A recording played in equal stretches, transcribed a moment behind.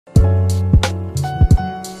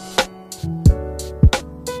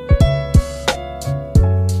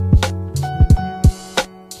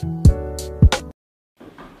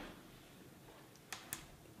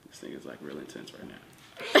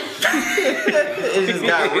It just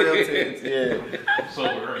got real tense. Yeah. So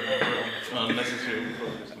unnecessary.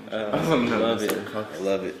 Love it. I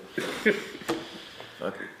love it.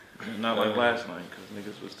 Fuck it. Not like last night because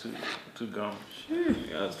niggas was too gone. Yeah,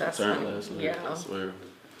 I was That's concerned fine. last night. Yeah. I swear.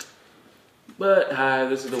 But hi,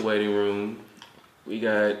 this is the waiting room. We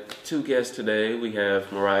got two guests today. We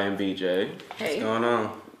have Mariah and BJ. Hey. What's going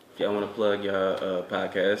on? If y'all want to plug y'all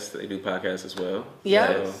podcast, they do podcasts as well.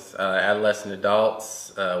 Yeah. Yes. Adolescent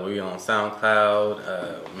adults. We on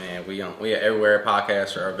SoundCloud. Man, we are everywhere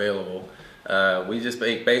podcasts are available. We just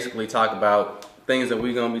basically talk about things that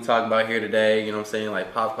we're gonna be talking about here today. You know what I'm saying,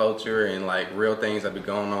 like pop culture and like real things that be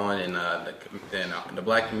going on in the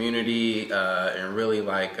black community, and really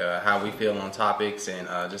like how we feel on topics and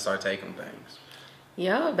just our take on things.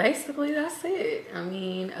 Yeah, basically that's it. I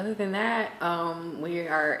mean, other than that, we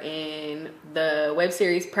are in the web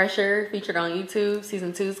series Pressure, featured on YouTube.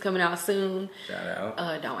 Season 2 is coming out soon. Shout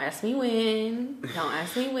out. Don't ask me when. Don't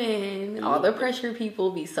ask me when. All the Pressure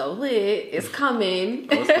people be so lit. It's coming.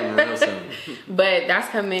 Oh, it's coming real soon. But that's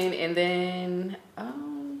coming, and then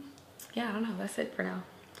yeah, I don't know. That's it for now.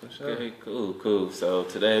 Okay, cool. So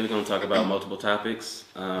today we're gonna talk about multiple topics.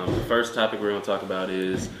 The first topic we're gonna talk about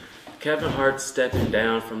is Kevin Hart stepping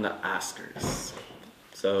down from the Oscars.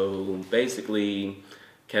 So basically,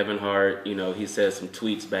 Kevin Hart, you know, he said some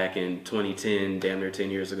tweets back in 2010, damn near 10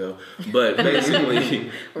 years ago. But basically,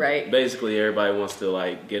 Right. basically everybody wants to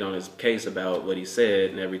like get on his case about what he said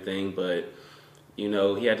and everything. But you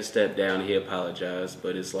know, he had to step down. He apologized.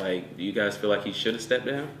 But it's like, do you guys feel like he should have stepped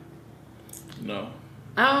down? No.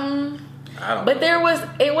 I don't But know.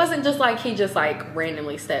 it wasn't just like he just like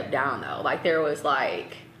randomly stepped down though. Like there was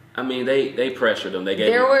like. I mean, they pressured him. They gave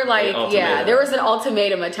There him were an like, ultimatum. there was an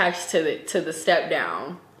ultimatum attached to the step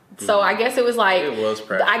down. So I guess it was like, It was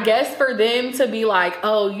pressure. I guess for them to be like,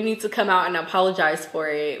 oh, you need to come out and apologize for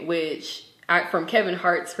it, which from Kevin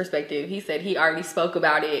Hart's perspective, he said he already spoke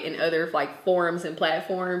about it in other like forums and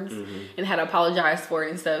platforms and had apologized for it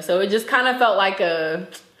and stuff. So it just kind of felt like I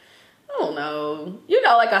don't know,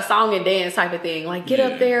 like a song and dance type of thing. Like, get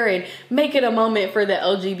up there and make it a moment for the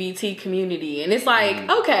LGBT community. And it's like,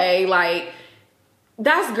 okay, like,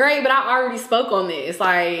 that's great, but I already spoke on this.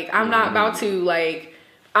 Like, I'm not about to, like,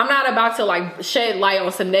 shed light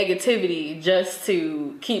on some negativity just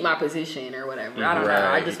to keep my position or whatever. I don't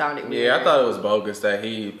know. I just found it weird. Yeah, I thought it was bogus that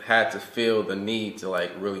he had to feel the need to,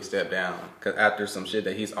 like, really step down after some shit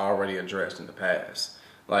that he's already addressed in the past.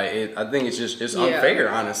 Like, I think it's unfair,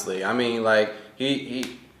 honestly. I mean, like,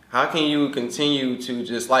 how can you continue to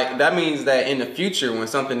just, like, that means that in the future when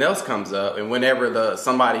something else comes up and whenever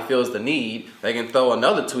somebody feels the need, they can throw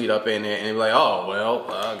another tweet up in there and be like, oh, well,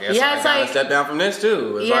 I guess I gotta step down from this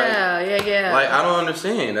too. It's yeah. Like, I don't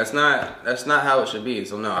understand. That's not how it should be.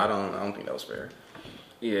 So no, I don't think that was fair.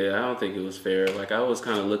 Yeah, I don't think it was fair. Like, I was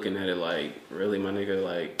kind of looking at it like, really, my nigga,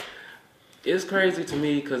 like, it's crazy to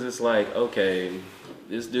me because it's like, okay,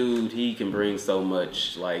 this dude, he can bring so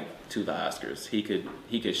much, like, to the Oscars. He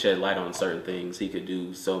could shed light on certain things. He could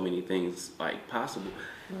do so many things, like, possible.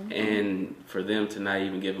 And for them to not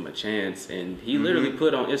even give him a chance, and he literally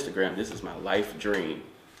put on Instagram, "This is my life dream."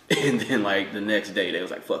 And then, like, the next day, they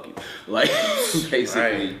was like, "Fuck you." Like,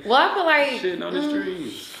 basically. Well, I feel like Shitting on his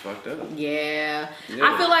dreams. Fucked up. Yeah.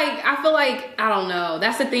 I feel like I don't know.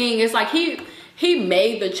 That's the thing. It's like he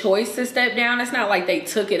made the choice to step down. It's not like they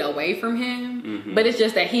took it away from him, but it's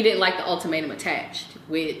just that he didn't like the ultimatum attached,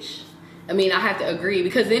 which, I mean, I have to agree,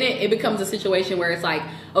 because then it becomes a situation where it's like,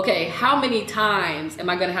 okay, how many times am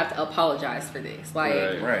I going to have to apologize for this? Like,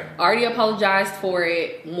 Right. I already apologized for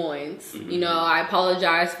it once. I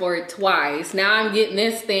apologized for it twice. Now I'm getting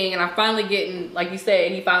this thing, and I'm finally getting, like you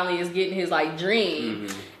said, he finally is getting his, like, dream.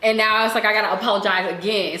 And now it's like I gotta apologize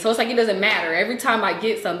again. So it's like it doesn't matter. Every time I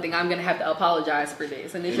get something, I'm gonna have to apologize for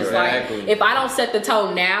this. And it's just like, if I don't set the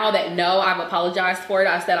tone now that no, I've apologized for it,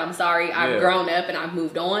 I said I'm sorry, I've grown up and I've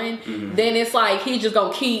moved on, then it's like he's just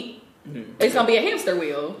gonna keep, it's gonna be a hamster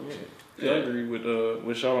wheel. Yeah, I agree with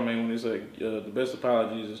Charlamagne when he said the best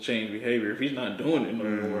apology is change behavior. If he's not doing it no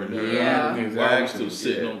more, then why are we still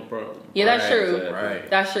sitting on the problem? Yeah, that's true. Exactly. Right.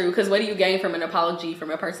 That's true. Because what do you gain from an apology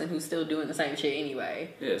from a person who's still doing the same shit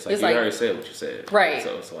anyway? Yeah, it's like you already said what you said. Right.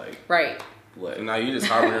 So it's like, right. What? So now you just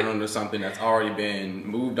harboring onto something that's already been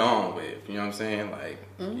moved on with. You know what I'm saying? Like,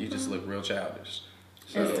 you just look real childish.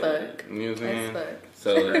 So, It's fuck. You know what I'm saying?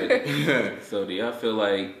 It's fuck. So do y'all feel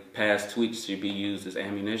like past tweets should be used as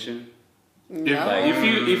ammunition? No.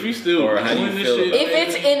 If you still Or how do you doing this feel shit, If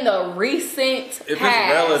it's in the recent If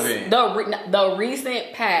past, it's relevant. the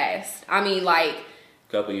recent past, I mean, like,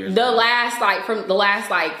 Couple years the ago. last, like, from the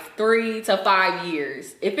last, like, 3 to 5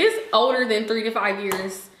 years. If it's older than 3 to 5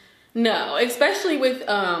 years, No, especially with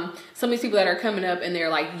some of these people that are coming up and they're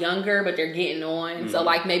like younger, but they're getting on. Mm-hmm. So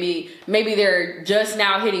like maybe they're just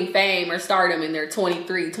now hitting fame or stardom and they're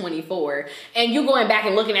 23, 24. And you going back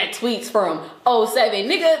and looking at tweets from 07.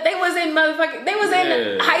 Nigga, they was in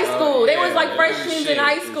high school. They was like freshmen in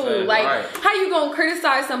high school. Exactly. Like, how you gonna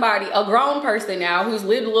criticize somebody, a grown person now who's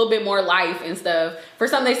lived a little bit more life and stuff, for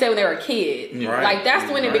something they said when they were a kid? Right. Like, that's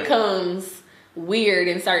when it becomes weird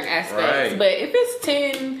in certain aspects. But if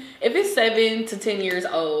it's 7 to 10 years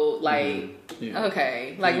old, like,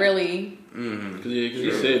 okay, like really. Because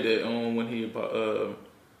he said that when he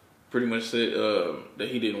pretty much said that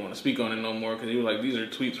he didn't want to speak on it no more, because he was like, these are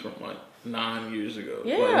tweets from like 9 years ago.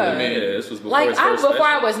 Yeah, like, this was before before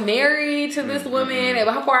I was married to this woman, and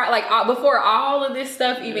before all of this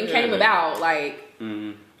stuff even came about, like.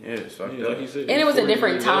 Yeah, it's fucked up. Like he said, and it was a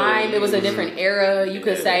different time. It was a different era. You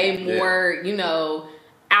could say more,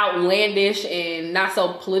 outlandish and not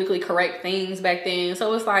so politically correct things back then.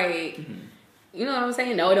 So it's like, you know what I'm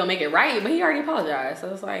saying? No, it don't make it right, but he already apologized. So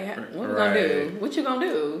it's like, what we gonna do? What you gonna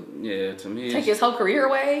do? Yeah, to me, take his whole career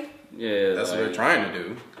away? Yeah, that's what they're trying to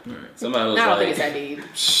do. Right. Somebody was I don't think it's that deep.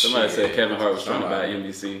 Somebody said Kevin Hart was trying to buy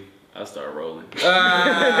NBC. I started rolling.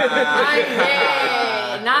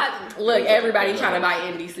 Everybody trying to buy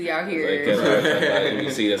NBC out here. Like, Kevin Hart trying to buy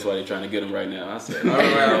NBC, that's why they're trying to get him right now. I said, I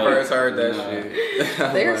remember when I first heard that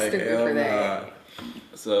shit. They're stupid for that.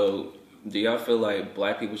 So, do y'all feel like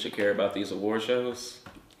black people should care about these award shows?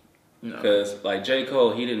 Because, like, J.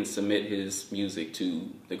 Cole, he didn't submit his music to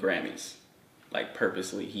the Grammys. Like,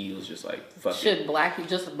 purposely. He was just like, fuck Should it. black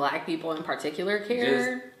people in particular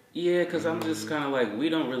care? Yeah, because I'm just kind of like, we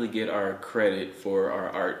don't really get our credit for our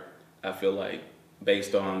art, I feel like,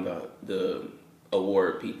 based on the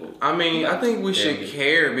award people. I mean, I think we should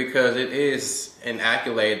care because it is an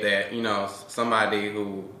accolade that, somebody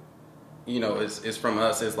who, is from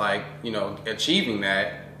us is like, achieving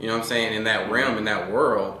that, you know what I'm saying, in that realm, in that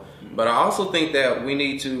world. But I also think that we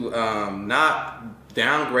need to not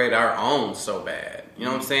downgrade our own so bad. You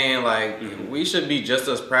know what I'm saying? Like, we should be just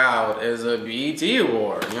as proud as a BET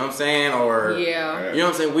award. You know what I'm saying? Or, you know what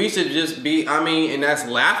I'm saying? We should just be, and that's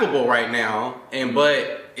laughable right now,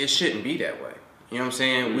 but it shouldn't be that way. You know what I'm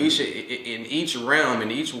saying? We should, in each realm, in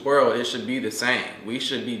each world, it should be the same. We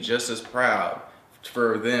should be just as proud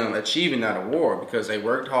for them achieving that award because they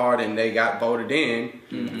worked hard and they got voted in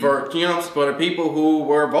for the people who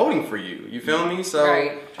were voting for you. You feel me? So,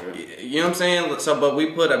 you know what I'm saying? So, but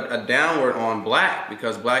we put a downward on black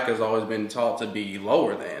because black has always been taught to be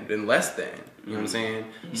lower than less than. You know what I'm saying?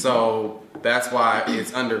 So that's why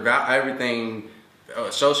it's undervalued. Everything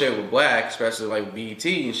associated with black, especially like BET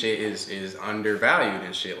and shit, is undervalued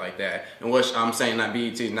and shit like that. And which I'm saying that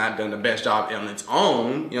BET's not done the best job on its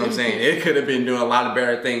own. You know what I'm saying? It could have been doing a lot of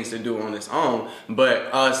better things to do on its own. But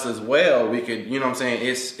us as well, we could, you know what I'm saying?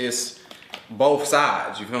 It's both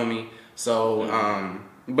sides. You feel me? So,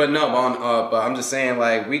 but I'm just saying,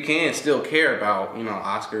 like, we can still care about,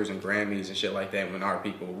 Oscars and Grammys and shit like that when our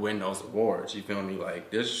people win those awards. You feel me?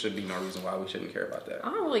 Like, there should be no reason why we shouldn't care about that. I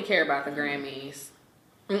don't really care about the Grammys.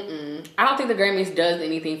 I don't think the Grammys does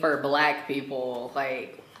anything for black people.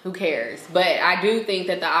 Like, who cares? But I do think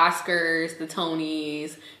that the Oscars, the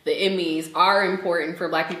Tonys, the Emmys are important for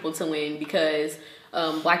black people to win because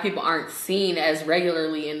black people aren't seen as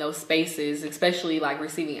regularly in those spaces, especially like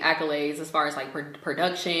receiving accolades as far as like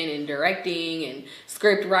production and directing and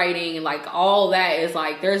script writing and like all that is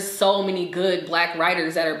like there's so many good black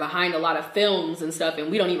writers that are behind a lot of films and stuff and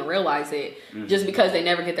we don't even realize it just because they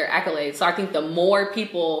never get their accolades. So I think the more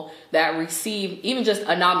people that receive even just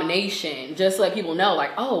a nomination, just let people know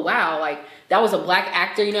like, oh wow, like that was a black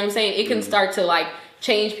actor, you know what I'm saying? It can start to like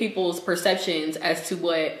change people's perceptions as to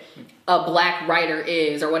what a black writer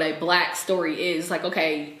is or what a black story is. Like,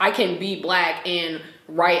 okay, I can be black and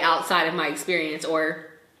write outside of my experience, or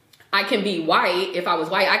I can be white. If I was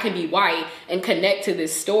white, I can be white and connect to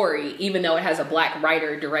this story, even though it has a black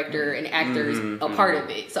writer, director, and actors a part of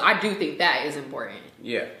it. So I do think that is important.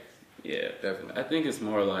 Yeah, definitely. I think it's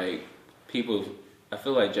more like people, I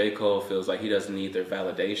feel like J. Cole feels like he doesn't need their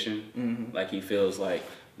validation. Like he feels like,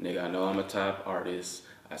 nigga, I know I'm a top artist.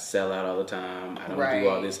 I sell out all the time. I don't do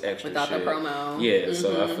all this extra without shit. the promo. Yeah,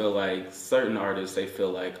 so I feel like certain artists, they feel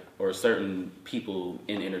like, or certain people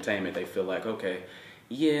in entertainment, they feel like, okay,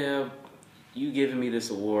 yeah, you giving me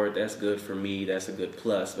this award, that's good for me, that's a good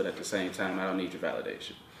plus, but at the same time, I don't need your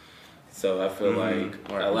validation. So I feel like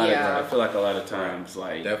a lot of times,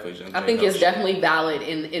 like definitely. I think it's definitely valid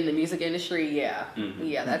in the music industry. Yeah,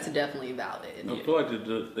 that's definitely valid. I feel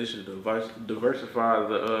like they should diversify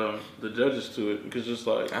the judges to it because just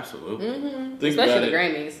like absolutely, especially the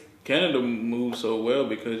Grammys. Canada moves so well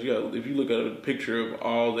because if you look at a picture of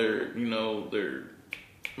all their, their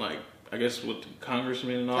like I guess with the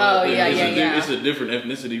congressmen and all that, it's a different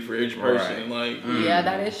ethnicity for each person. Right. Like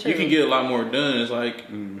that is true. You can get a lot more done. It's like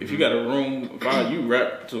if you got a room, you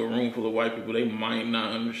rap to a room full of white people, they might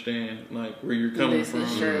not understand like where you're coming from.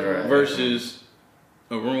 Versus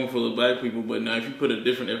a room full of black people, but now if you put a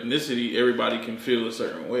different ethnicity, everybody can feel a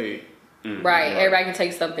certain way. Right, everybody can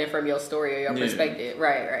take something from your story or your perspective.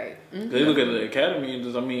 Right. They look at the academy and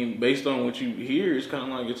just, based on what you hear, it's kind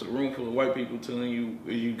of like it's a room full of white people telling you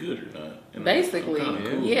are you good or not. And basically,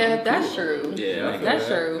 that's true. Yeah, that's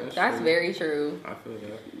true. That's very true. I feel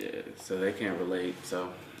that. Yeah, so they can't relate.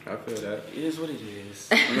 So I feel that. It is what it is.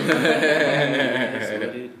 It is what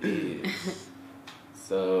it is.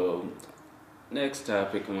 So, next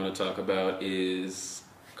topic I want to talk about is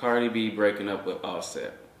Cardi B breaking up with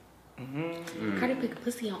Offset. Cardi big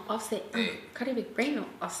pussy on Offset. Cardi big brain on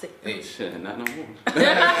Offset. Hey, shit, not no more.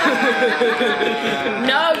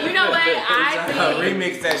 No, you know what? I think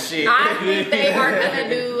remix that shit. I think they are gonna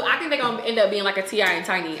do. I think they're gonna end up being like a T.I. and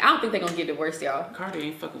Tiny. I don't think they're gonna get divorced, y'all. Cardi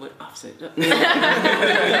ain't fucking with Offset.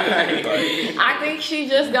 I think she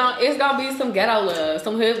just it's gonna be some ghetto love,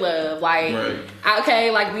 some hood love. Like, okay,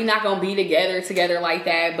 like we not gonna be together like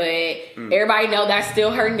that, but everybody know that's still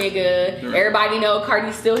her nigga. Everybody know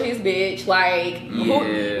Cardi's still his bitch. Like,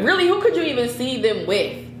 who could you even see them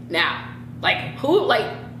with now? Like, who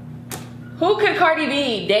could Cardi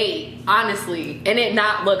B date, honestly, and it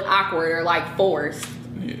not look awkward or like forced?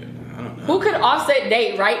 Yeah, I don't know. Who could Offset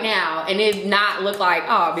date right now and it not look like,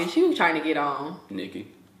 oh, bitch, you trying to get on? Nicki.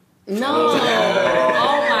 No. Oh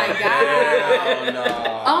my God. No.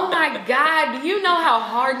 Oh my God. Do you know how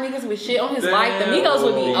hard niggas would shit on his life? The Migos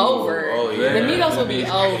would be over. Oh, yeah. The Migos would be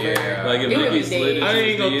over. Yeah. Like if It would be Nicki slid dead. I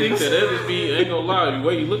ain't gonna think that. That would be, I ain't gonna lie. The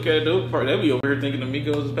way you look at it, those part, they'd be over here thinking the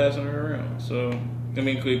Migos is passing her around. So,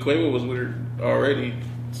 Quavo was with her already.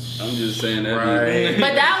 I'm just saying that. Right.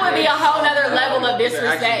 But that would be a whole nother level of Actually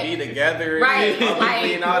disrespect. be together. Right.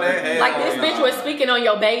 And all that. Hell, Like this bitch was speaking on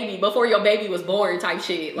your baby before your baby was born type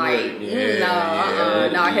shit. Like,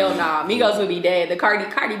 hell nah. Migos would be dead. The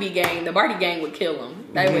Cardi B gang, the Barty gang would kill him.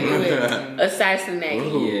 They would assassinate.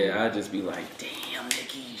 Yeah, I'd just be like, damn,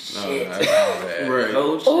 Nicki, shit. Right.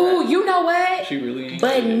 Oh, you know what? She really ain't.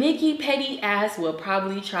 But Nicki petty ass will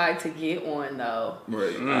probably try to get on though.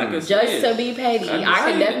 Right. I can see Just it. to be petty.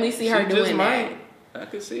 I can definitely see her doing that. I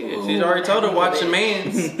can see it. She's already told her watch your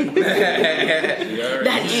mans. That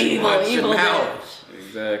evil bitch.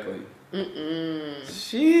 Exactly.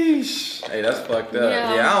 Sheesh. Hey, that's fucked up.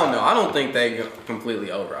 Yeah, I don't know. I don't think they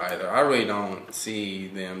completely over either. I really don't see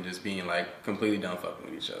them just being like completely done fucking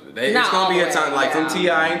with each other. It's gonna be a time like some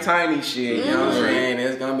T.I. and Tiny shit. You know what I'm saying?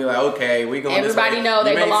 It's gonna be like, okay, we going. Everybody this way. know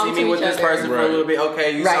they you belong may to see me each with this other. person for a little bit.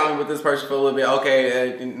 Okay, you saw me with this person for a little bit.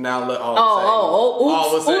 Okay, now look.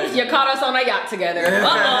 Oops! You caught us on a yacht together.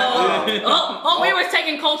 We was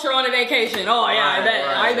taking culture on a vacation. Oh yeah,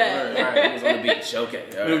 I bet. It was on the beach. Okay.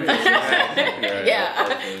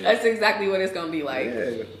 Yeah, that's exactly what it's gonna be like.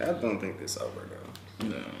 Yeah, I don't think this over though.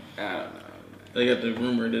 No. I don't know. They got the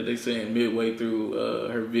rumor that they saying midway through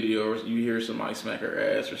her video, you hear somebody smack her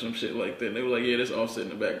ass or some shit like that. And they were like, yeah, that's Offset in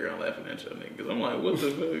the background laughing at y'all niggas. I'm like, what the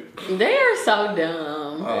fuck? They are so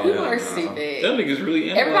dumb. People are stupid. That nigga's really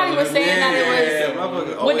Everybody was saying that it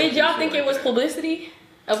was. Well, Did y'all think it was publicity?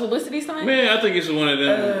 A publicity stunt? Man, I think it's one of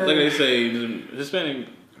them. Like they say, Hispanic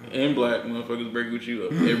and black motherfuckers break with you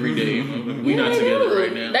up every day. We not together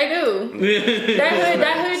right now. They do.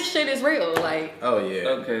 that hood shit is real. Like, oh yeah.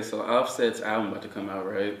 Okay, so Offset's album about to come out,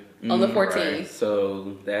 right? On the 14th. Right.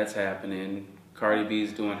 So that's happening. Cardi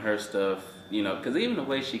B's doing her stuff, you know, because even the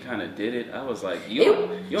way she kind of did it, I was like, you on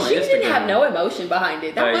Instagram. She didn't have no emotion behind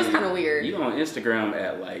it. That like, was kind of weird. You on Instagram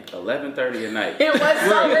at like 11:30 at night. It was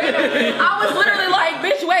so random. I was literally like,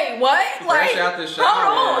 bitch, wait, what? Like, Fresh out the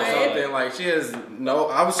shower or something. Like she has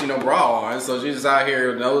obviously no bra on, so she's just out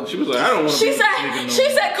here. She was like, I don't want to.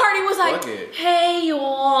 She said, Cardi was like, hey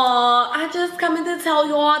y'all, I just coming to tell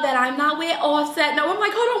y'all that I'm not with Offset. No, I'm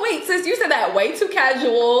like, hold on, wait, sis, you said that way too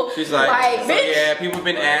casual. She's like bitch. Yeah, people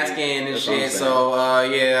been asking and shit. So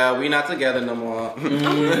yeah, we not together no more.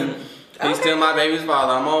 He's still my baby's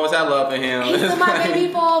father. I'm always had love for him. He's still my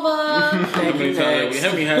baby father. How many times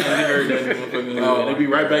heard that motherfucker? They be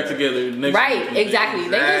right back together next Right, exactly.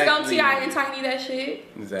 They just gonna T.I. and Tiny that shit.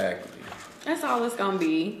 Exactly. That's all it's gonna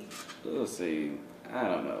be. We'll see. I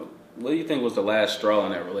don't know. What do you think was the last straw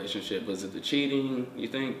in that relationship? Was it the cheating? You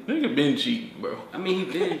think? Nigga been cheating, bro. I mean,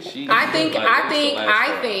 he did cheat. I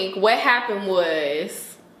think what happened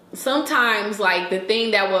was sometimes like the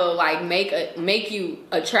thing that will like make you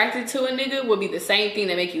attracted to a nigga will be the same thing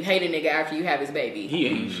that make you hate a nigga after you have his baby. He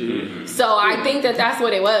ain't shit. So I think that's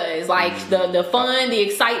what it was. Like the fun, the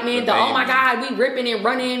excitement, the oh my god, we ripping and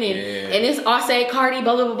running and it's Offset, Cardi,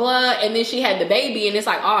 blah blah blah blah, and then she had the baby and it's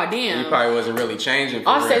like, oh damn. He probably wasn't really changing.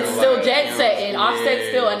 Offset's still jet setting. Offset's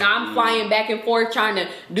still, and I'm flying back and forth trying to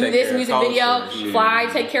do this music video, fly,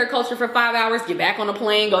 take care of culture for 5 hours, get back on the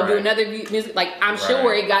plane, go do another music. Like I'm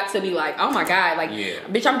sure it got to be like, oh my god, like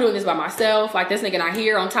bitch, I'm doing this by myself. Like this nigga not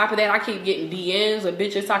here. On top of that, I keep getting DMs with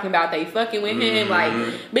bitches talking about they fucking with him. Like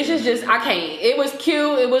bitches just, I can't. It was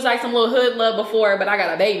cute. It was like some little hood love before, but I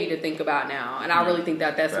got a baby to think about now, and I really think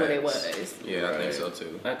that's what it was. Yeah, I think so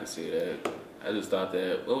too. I can see that. I just thought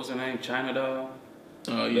that, what was her name? China Doll?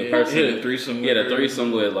 Oh yeah, the person, he had a threesome. Yeah, the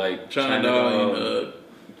threesome with like China Doll and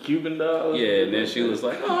Cuban Doll. Yeah, and then she was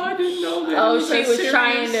like, "Oh, I didn't know that." Oh, she was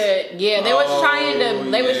trying to. Yeah, they was trying to.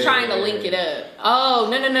 They was trying to link it up. Oh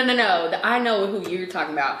no! I know who you're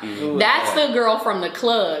talking about. That's the girl from the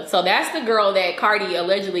club. So that's the girl that Cardi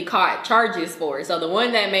allegedly caught charges for. So the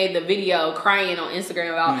one that made the video crying on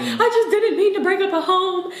Instagram about, I just didn't mean to break up a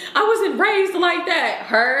home. I wasn't raised like that.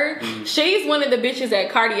 Her. She's one of the bitches that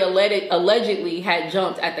Cardi allegedly had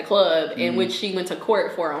jumped at the club, in which she went to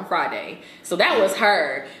court for on Friday. So that was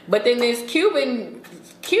her. But then this Cuban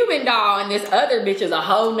doll and this other bitch is a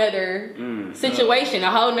whole nother situation, a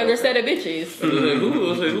whole nother set of bitches.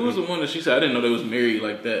 Who was the one that she said, I didn't know they was married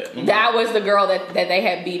like that? That was the girl that they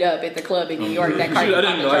had beat up at the club in New York. That Cardi I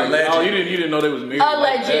didn't know. You didn't know they was married.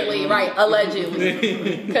 Allegedly, right?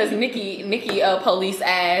 Allegedly, because Nikki police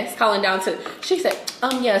ass calling down to. She said,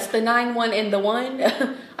 yes, the 9-1 and the 1.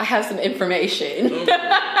 I have some information.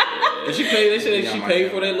 And she paid. They said she paid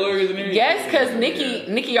for that lawyers and everything. Yes, because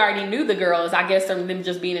Nikki already knew the girls. I guess from them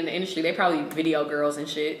just being in the industry, they probably video girls and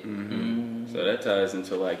shit. So that ties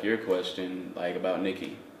into like your question, like about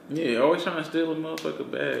Nikki. Yeah, always trying to steal a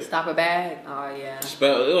motherfucker bag. Stop a bag? Oh yeah.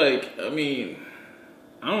 I mean,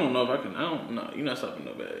 I don't know if I can. I don't know. You're not stopping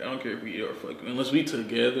no bag. I don't care if we are fucking unless we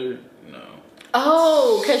together. No.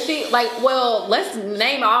 Oh, cause she let's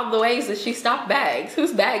name all the ways that she stopped bags.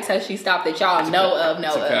 Whose bags has she stopped that y'all know of?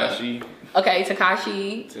 Tekashi. Okay,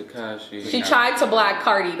 Tekashi. She tried to block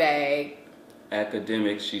Cardi bag.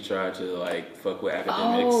 Academics, she tried to like fuck with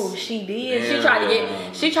academics. Oh, she did. Yeah.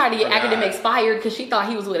 She tried to get academics fired because she thought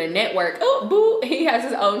he was with a network. Oh, boo! He has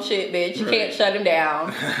his own shit, bitch. You can't shut him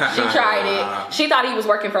down. She tried it. She thought he was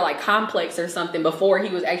working for like Complex or something before he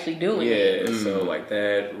was actually doing it. Yeah. So like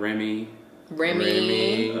that, Remy.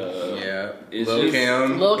 Yeah. Lil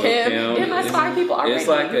Kim. Yeah, that's 5 people already. It's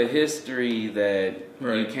like a history that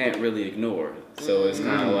you can't really ignore. So it's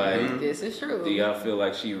kind of like, this is true. Do y'all feel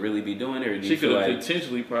like she really be doing it, or do she you feel like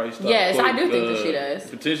potentially probably stop? Yes, I do think that she does.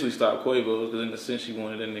 Potentially stop Quavo because in the sense she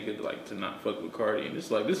wanted that nigga to not fuck with Cardi, and it's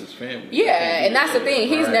like this is family. Yeah, and that's the thing.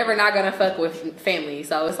 He's never not gonna fuck with family.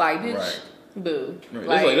 So it's like, bitch. Boo.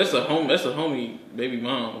 Right. That's a homie baby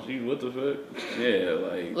mom. What the fuck? Yeah,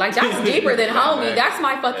 like that's deeper than homie. That's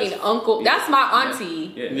my fucking uncle. That's my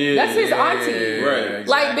auntie. Yeah. That's his auntie. Right.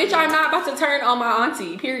 Like, bitch, I'm not about to turn on my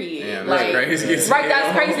auntie. Period. Yeah, like, that's crazy. Right,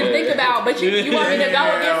 that's crazy to think about. But you want me to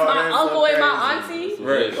go against my uncle and my auntie?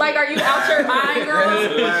 Right. Like, are you out your mind,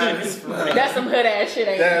 girl? That's some hood ass shit,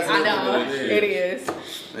 ain't it? I know. It is.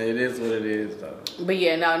 It is what it is, though. But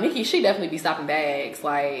yeah, no, Nikki, she definitely be stopping bags.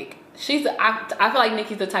 Like, I feel like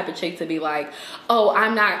Nikki's the type of chick to be like, oh,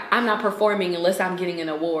 I'm not performing unless I'm getting an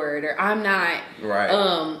award, or I'm not I've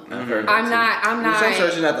heard that I'm not I'm sure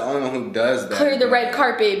she's not the only one who does that. Clear the red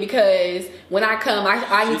carpet because when I come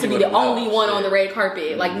I need to be the only one on the red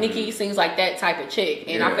carpet. Like Nikki seems like that type of chick,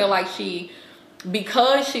 and I feel like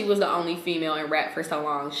because she was the only female in rap for so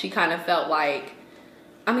long, she kind of felt like,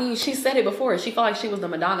 I mean, she said it before, she felt like she was the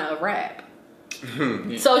Madonna of rap.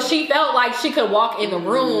 So she felt like she could walk in the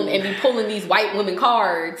room and be pulling these white women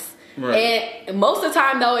cards. Right. And most of the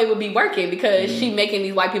time, though, it would be working because she making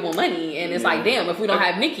these white people money. And it's like, damn, if we don't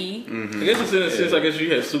have Nikki. I guess it's in a sense, I guess you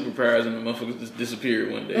had superpowers and the motherfuckers just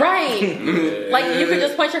disappeared one day. Right. Like, you could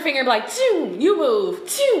just punch your finger and be like, choo, you move.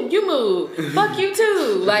 Choo, you move. Fuck you,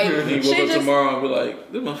 too. Like, you woke up tomorrow and be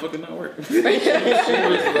like, this motherfucker not working. She was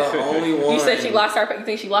the only one. You said you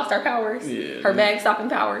think she lost her powers? Yeah. Her bag stopping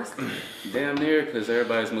powers? Damn near, because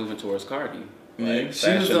everybody's moving towards Cardi. Like, she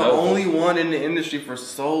was the only one in the industry for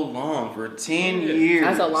so long, for 10 years.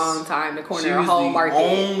 That's a long time to corner a whole market. She was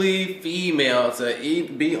the only female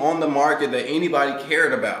to be on the market that anybody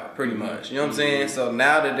cared about, pretty much. You know what I'm saying? So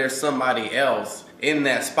now that there's somebody else in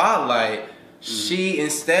that spotlight, she,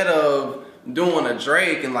 instead of doing a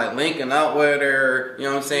Drake and like linking up with her, you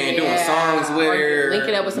know what I'm saying, doing songs with her,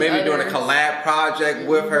 linking up with some maybe others. doing a collab project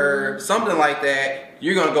with her, something like that,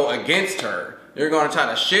 you're gonna go against her. You're gonna try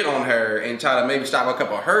to shit on her and try to maybe stop a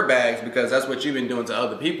couple of her bags because that's what you've been doing to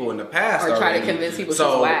other people in the past. Or try already. to convince people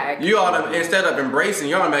so she's whack. You ought to, instead of embracing,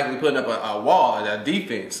 you're automatically putting up a wall, a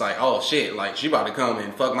defense. Like, oh shit, like she about to come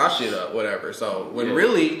and fuck my shit up, whatever. So when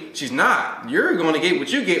really she's not. You're gonna get what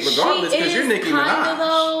you get regardless because you're Nicki Minaj.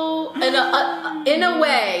 Though, in a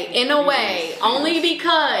way, only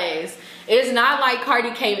because. It's not like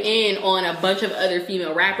Cardi came in on a bunch of other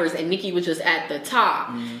female rappers and Nicki was just at the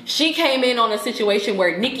top. She came in on a situation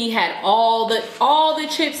where Nicki had all the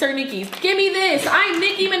chips are Nicki's. Give me this. I'm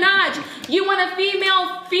Nicki Minaj. You want a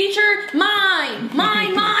female feature? Mine,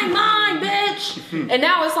 bitch. And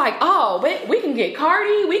now it's like, oh, we can get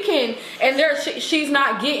Cardi. We can, and she's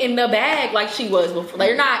not getting the bag like she was before.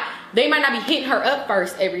 They might not be hitting her up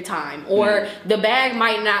first every time, or the bag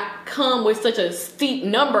might not come with such a steep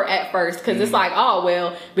number at first because it's like, oh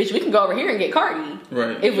well, bitch, we can go over here and get Cardi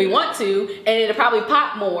if we want to, and it'll probably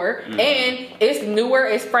pop more, and it's newer,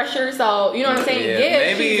 it's fresher, so you know what I'm saying?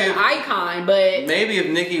 Yeah, she's an icon, but maybe if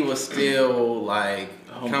Nicki was still like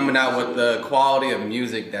coming out with the quality of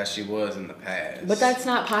music that she was in the past. But that's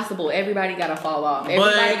not possible. Everybody gotta fall off.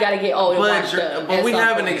 Everybody gotta get old and washed up. But we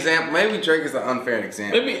have an example. Maybe Drake is an unfair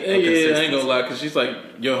example. Maybe, I ain't gonna lie, because she's like,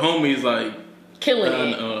 your homie's like killing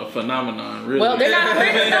it. Phenomenon, really. Well, they're not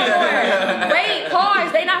friends no more. Wait,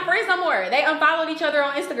 pause. They not friends no more. They unfollowed each other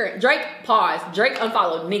on Instagram. Drake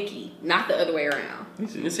unfollowed Nicki, not the other way around.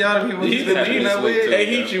 You see all the people he's been beating up with? Hey,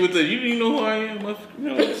 he cheat with the, you didn't know who I am?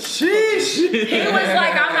 Sheesh. He was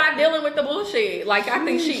like, I'm not dealing with the bullshit. Like, I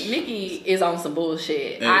think Nicki is on some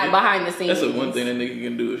bullshit behind the scenes. That's the one thing that nigga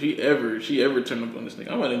can do. If she ever turn up on this nigga,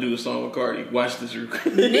 I'm gonna do a song with Cardi. Watch this.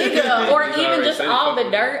 Nigga, or even just all the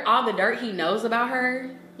dirt he knows about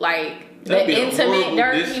her. Like, the intimate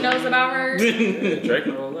dirt he knows about her. Drake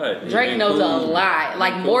knows a lot. Drake knows a lot.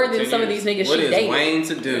 Like, more than some of these niggas she dated. What is Wayne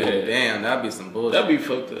to do? Yeah. Damn, that'd be some bullshit. That'd be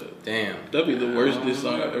fucked up. Damn. That'd be the worst diss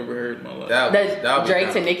song I've ever heard in my life. That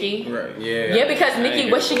Drake to Nicki? Right. Yeah. Yeah, because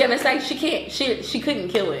Nicki, what's she gonna say? She couldn't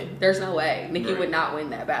kill him. There's no way. Nicki would not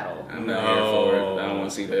win that battle. I'm not here for it. I don't want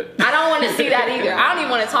to see that. I don't want to see that either. I don't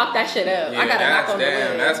even want to talk that shit up. I gotta knock on the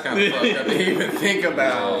wood. That's kind of fucked up to even think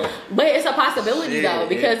about. But it's a possibility though,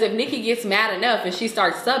 because if Nicki gets mad enough and she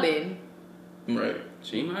starts subbing, right.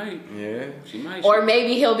 She might. Yeah, she might. Or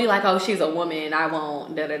maybe he'll be like, oh, she's a woman. I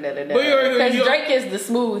won't. Because Drake is the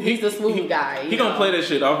smooth. He's the smooth guy. He gonna play that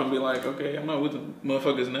shit off and be like, okay, I'm not with the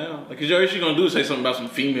motherfuckers now. Like, cause you already she gonna do is say something about some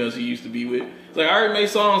females he used to be with. It's like, I already made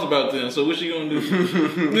songs about them, so what's she gonna do?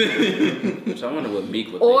 So I wonder what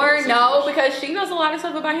Meek would. Or no, because she knows a lot of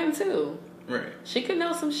stuff about him too. Right. She could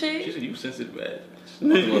know some shit. She said, you sensitive ass.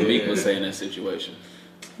 What Meek would say in that situation.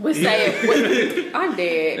 Would say, I'm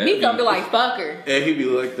dead. Meek gonna be like, fuck her. And he be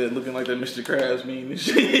like that, looking like that Mr. Krabs meme and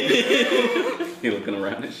shit. He looking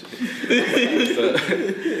around and shit. So,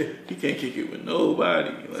 he can't kick it with nobody.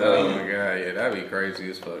 Like, oh my god, yeah, that'd be crazy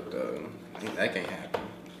as fuck though. That can't happen.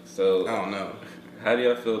 So I don't know. How do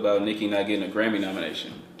y'all feel about Nicki not getting a Grammy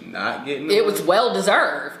nomination? Not getting it was well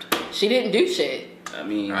deserved. She didn't do shit. I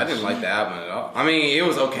mean, I didn't like the album at all. I mean, it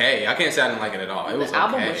was okay. I can't say I didn't like it at all. It was the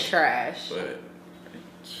album okay, was trash. But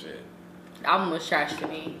shit. The album was trash to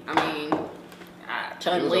me. I mean,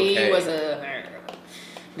 Chun-Li was a...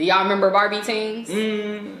 Do y'all remember Barbie Teens?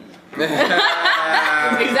 Exactly.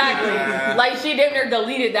 Like, she damn near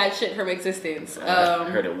deleted that shit from existence. I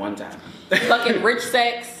heard it one time. Fucking Rich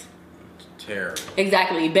Sex. Terrible.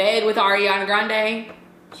 Exactly. Bed with Ariana Grande.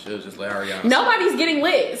 She'll just let Ariana. Nobody's getting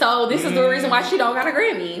lit, so this is the reason why she don't got a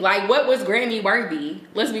Grammy. Like, what was Grammy worthy?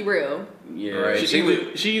 Let's be real. Yeah, right. She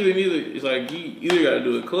either it's like you either got to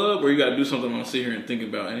do a club or you got to do something I'm gonna sit here and think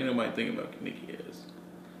about, and ain't nobody thinking about Nicki ass.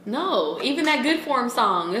 No, even that Good Form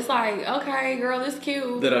song, it's like, okay, girl, it's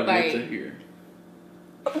cute. That I've yet to hear.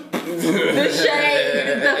 The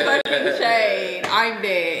shade, the fucking shade. I'm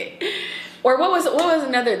dead. Or what was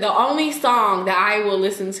another? The only song that I will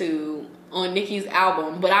listen to on Nicki's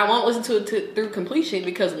album, but I won't listen to it through completion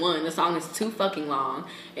because one, the song is too fucking long,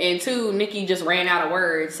 and two, Nicki just ran out of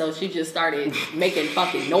words, so she just started making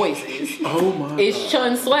fucking noises. Oh my! It's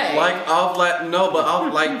Chun Sway. Off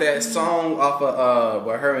that song off of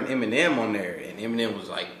with her and Eminem on there, and Eminem was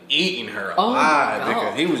like eating her alive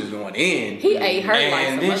because he was just going in. He ate her,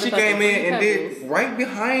 and then she came in and did right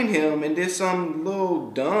behind him and did some little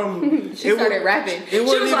dumb. She started rapping. It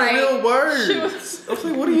wasn't even real words. I was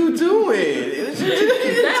like, "What are you doing?"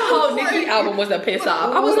 That whole Nicki album was a piss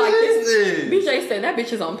off. I was like, BJ said that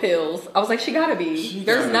bitch is on pills. I was like, she gotta be.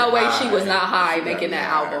 There's no way she was not high making that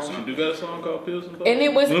album. She do got a song called Pills and Pop? And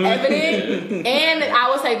it was evident. And I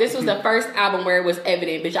would say this was the first album where it was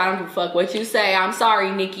evident. Bitch, I don't give a fuck what you say. I'm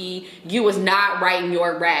sorry, Nicki. You was not writing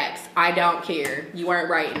your raps. I don't care. You weren't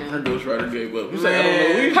writing them. Her ghostwriter gave up.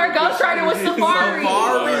 Her ghostwriter was Safari.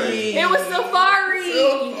 It was Safari.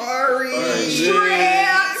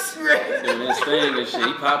 Doing his thing and shit.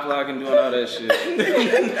 He pop locking, doing all that shit.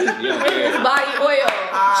 Body oil.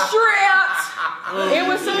 It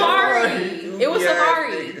was Safari. It was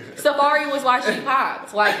Safari. Safari was why she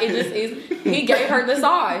popped. Like, it just is. He gave her the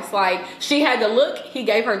sauce. Like, she had the look. He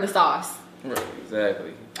gave her the sauce. Right,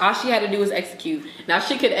 exactly. All she had to do was execute. Now,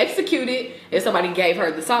 she could execute it if somebody gave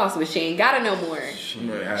her the sauce, but she ain't got it no more. She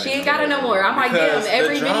ain't got it no more. I might get him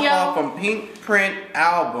every the video. Drop off from Pink Print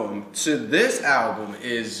album to this album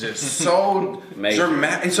is just so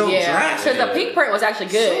dramatic. So drastic. Because the Pink Print was actually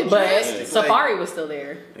good, but Safari was still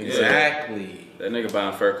there. Exactly. That nigga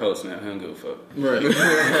buying fur coats now. He don't give a fuck. Right. He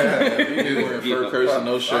wearing fur coats and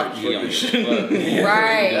no shirt.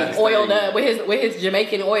 Right. Oiled up with his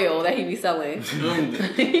Jamaican oil that he be selling.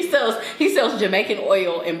 he sells Jamaican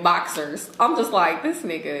oil in boxers. I'm just like, this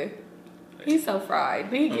nigga. He's so fried.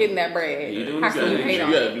 But he getting that bread. How can you hate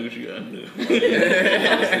on it? Do what you gotta do.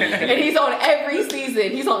 And he's on every season.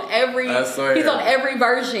 He's on every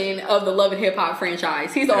version of the Love and Hip Hop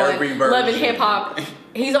franchise. He's on Love and Hip Hop.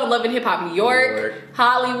 He's on Love and Hip Hop New York,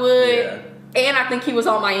 Hollywood, and I think he was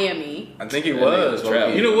on Miami. I think he was.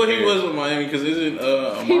 You know what he was with Miami? Because isn't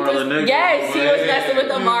Amara La Negra? Yes, he was messing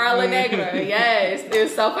with Amara La Negra. Yes, it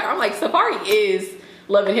was so funny. I'm like, Safari is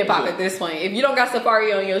Love and Hip Hop at this point. If you don't got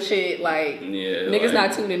Safari on your shit, like, niggas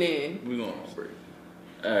not tuning in. We going on a break.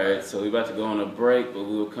 Alright, so we about to go on a break, but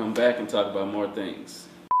we will come back and talk about more things.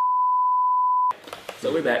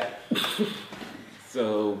 So we're back.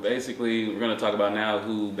 So basically, we're going to talk about now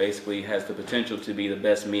who basically has the potential to be the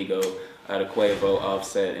best Migo out of Quavo,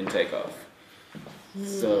 Offset, and Takeoff.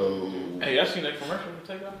 So... Hey, y'all seen that commercial for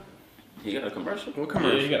Takeoff? He got a commercial? What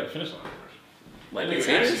commercial? Yeah, you got to finish on the commercial. Like, nigga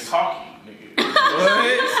actually talking, nigga.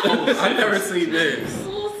 What? I never seen this.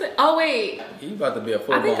 Oh wait, He about to be a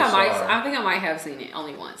full I think I might have seen it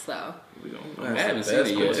only once though. I haven't seen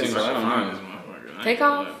it yet, so I don't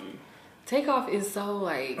know. Takeoff is so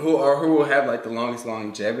like who will have like the longest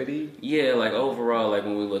longevity? Yeah, like overall, like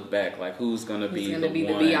when we look back, like who's gonna be the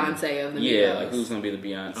Beyonce of the Migos? Like who's gonna be the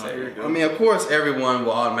Beyonce? I mean, of course, everyone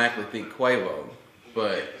will automatically think Quavo,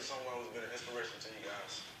 but someone who's been an inspiration to you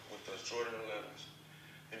guys with the Jordan 11s.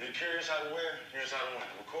 If you're curious how to wear, here's how to wear.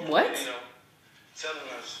 Record a video telling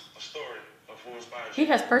us a story of who inspired you. He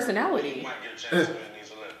has personality. You might get a chance to win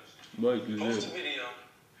these 11s. Post a video.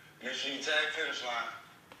 Make sure you tag Finish Line.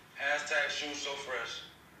 Hashtag Shoes So Fresh,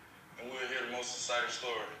 and we'll hear the most exciting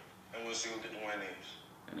story, and we'll see who get the win is.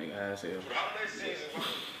 That nigga ass hell.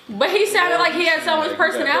 But he sounded like he had so much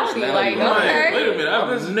personality. Like, okay. Wait a minute, I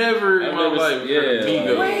was never in my life heard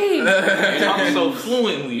Migo. Wait. Talking so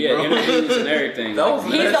fluently, bro. Interviews and everything.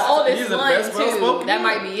 He's the oldest one too. That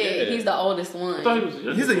might be it. He's the oldest one.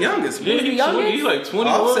 He's the youngest. Yeah, he's like 21.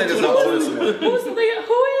 Offset is the oldest one. Who is?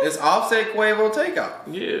 It's Offset, Quavo, Takeoff.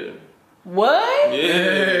 Yeah. What?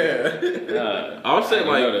 Yeah. Offset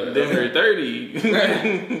like damn near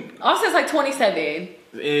 30. Offset's like 27.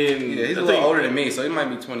 And he's a little older than me, so he might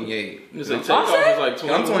be 28. Takeoff is like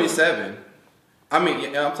 20. I'm 27. I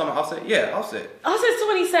mean, I'm talking about Offset. Yeah, Offset. Offset's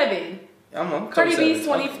 27. I'm Cardi B's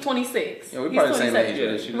 26. Yeah, we're probably the same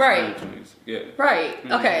age. Yeah, right. Yeah. Right.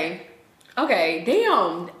 Mm-hmm. Okay,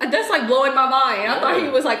 damn. That's like blowing my mind. I thought he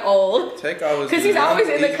was like old. Takeoff was because he's always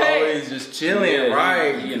in the cut. Always just chilling,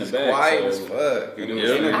 right? He in the he's back, quiet so as fuck.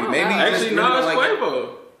 Yeah. Maybe actually, no, it's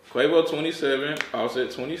Quavo. Quavo 27, Offset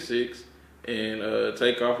 26, and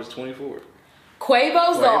Takeoff is 24.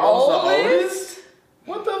 Quavo's the oldest?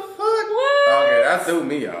 What the fuck? What? Okay, that threw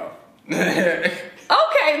me off.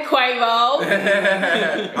 Okay, Quavo.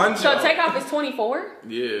 So Takeoff is 24?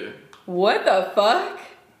 Yeah. What the fuck?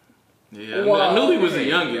 Yeah, I knew he was the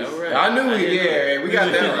youngest. Right. I knew we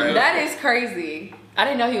got that right. That is crazy. I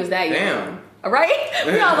didn't know he was that young. Damn. Right?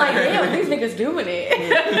 We all like, damn, these niggas doing it.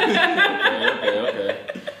 Okay.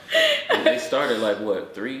 And they started like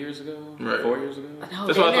what, 3 years ago? Right. 4 years ago? No,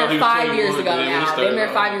 they were there 5 years ago now. They were there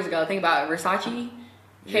 5 years ago. Think about it. Versace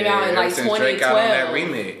came out in like 2012. Drake out on that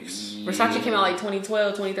remix. Versace came out like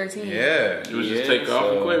 2012, 2013. Yeah. It was just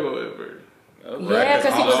Takeoff and Quavo at first. Okay. Yeah,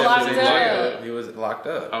 because he was locked up. He was locked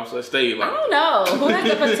up. Offset stayed locked up. I don't know. Who has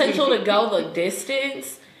the potential to go the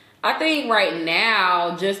distance? I think right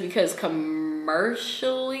now, just because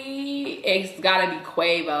commercially it's got to be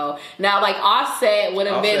Quavo. Now, like Offset would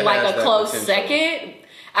have been like a close second.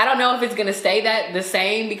 I don't know if it's gonna stay the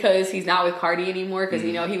same because he's not with Cardi anymore. Because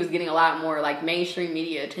you know he was getting a lot more like mainstream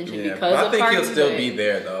media attention because of Cardi. I think he'll still be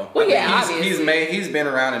there though. Well, obviously. He's been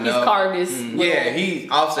around enough. He's carved his.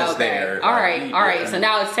 Offset's there. All right. So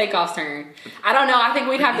now it's Takeoff's turn. I don't know. I think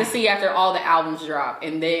we'd have to see after all the albums drop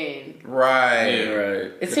and then.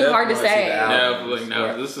 Right. It's too hard to say.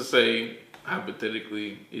 Now, just to say.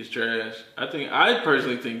 Hypothetically, he's trash. I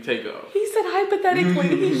personally think Takeoff. He said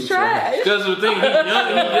hypothetically he's trash. Because the thing, he's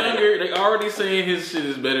younger. They already saying his shit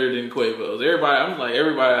is better than Quavo's. Everybody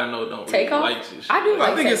I know don't really like his shit. I do like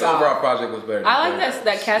I think his overall project was better. I like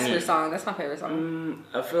that Casper song. That's my favorite song.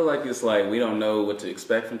 I feel like it's like we don't know what to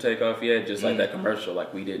expect from Takeoff yet. Just like that commercial,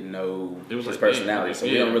 like we didn't know his personality, so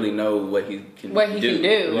we don't really know what he can do.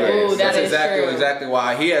 Right. Ooh, that's exactly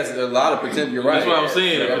why he has a lot of potential. You're right. That's what I'm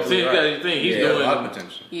saying. He's doing a lot of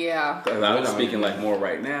potential. Yeah. Because I was speaking like more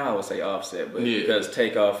right now, I would say Offset, but because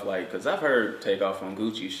Takeoff, like, because I've heard Takeoff on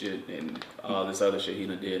Gucci shit and all this other shit he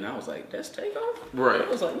done did, and I was like, that's Takeoff? Right. I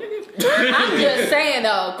was like, nigga. I'm just saying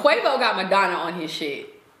though, Quavo got Madonna on his shit.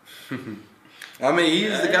 I mean,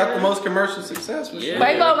 he's got the most commercial success. For sure.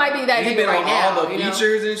 Quavo might be that nigga right now. All the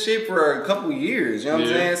features and shit for a couple years. You know what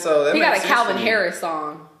I'm saying? So that he got a Calvin Harris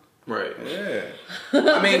song. Right. Yeah.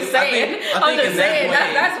 I mean, I'm just saying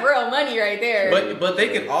that's real money right there. But they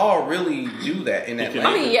could all really do that in that.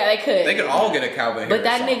 I mean, yeah, they could. They could all get a Calvin Harris. But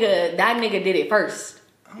that nigga did it first.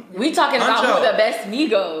 We talking about who the best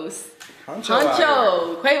Migos.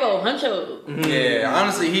 Huncho, Quavo, Huncho. Yeah,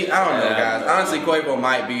 honestly, I don't know, guys. Honestly, Quavo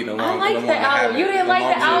might be the one. I like the album. You didn't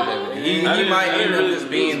like the album? He might end up just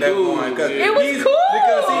being that one. It was cool.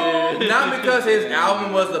 Not because his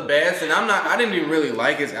album was the best, and I didn't even really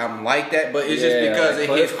like his album like that, but it's just because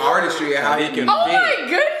of his artistry and how he can. Oh my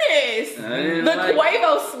goodness! The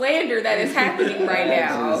Quavo slander that is happening right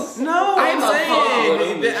now. No, I'm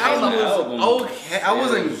saying the album was okay. I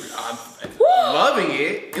wasn't loving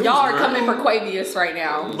it. Y'all are coming for Quavius right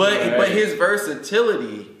now. But his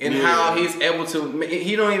versatility and how he's able to,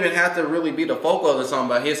 he don't even have to really be the focal of the song,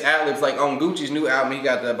 but his ad-libs, like on Gucci's new album, he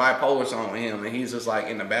got the bipolar song with him, and he's just like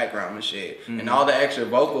in the background and shit, and all the extra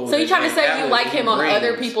vocals. So you trying to say you like him on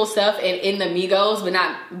other people's stuff and in the Migos, but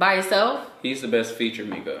not by himself? He's the best feature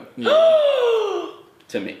Migo.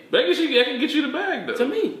 To me. Maybe I can get you the bag though. To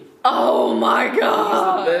me. Oh my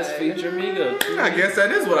god. He's the best feature Migo. I guess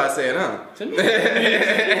that is what I said, huh? To me. The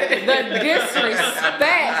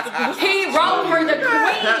disrespect. He wrote for the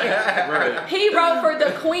queen. Right. He wrote for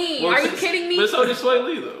the queen. Are you kidding me? But so did Sway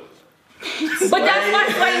Lee though. But that's why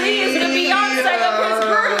Sway Lee is the Beyonce of his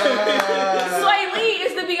group. Sway Lee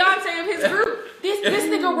is the Beyonce of his group. This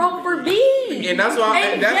nigga wrote for B. And that's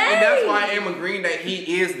why that's why I am agreeing that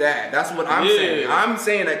he is that. That's what I'm saying. I'm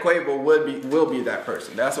saying that Quavo will be that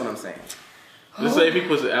person. That's what I'm saying. Let's say if he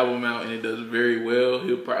puts an album out and it does very well,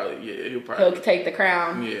 he'll probably take the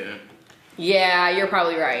crown. Yeah. Yeah, you're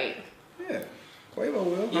probably right. Yeah. Quavo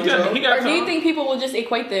will. Or do you think people will just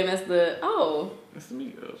equate them as it's the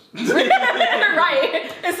Migos.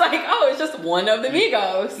 Right. It's like, it's just one of the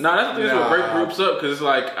Migos. No, that's the thing what break groups up, because it's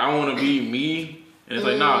like, I want to be me, and it's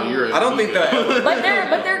like, you're. I don't think that. But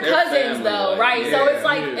they're cousins family, though, right? Yeah, so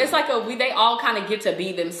it's like they all kind of get to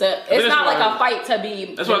be themselves. It's not like a fight to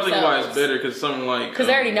be. That's why I think why it's better, because something like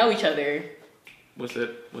they already know each other. What's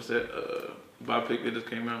that? Biopic that just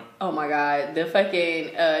came out. Oh my god, the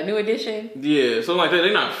fucking New Edition. Yeah, something like that.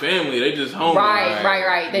 They're not family. They just homies.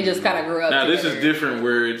 Right. They just kind of grew up. Now together. This is different,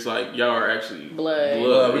 where it's like y'all are actually blood.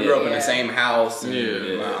 We grew up in the same house. And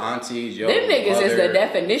my aunties, them niggas is the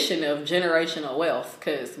definition of generational wealth.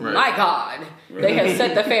 Cause my god, they have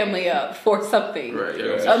set the family up for something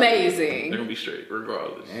amazing. They're gonna be straight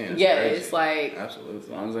regardless. Man, it's like absolutely, as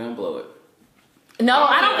long as they don't blow it. No,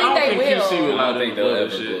 I don't think they will. I don't think they'll ever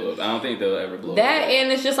blow up. I don't think they'll ever blow up. That,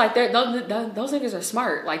 and it's just like those niggas are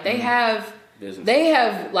smart. Like they have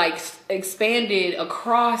like expanded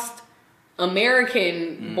across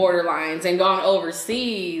American borderlines and gone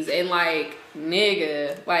overseas, and like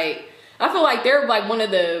nigga, like I feel like they're like one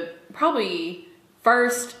of the probably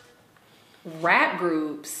first rap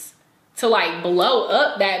groups to like blow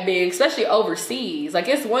up that big, especially overseas. Like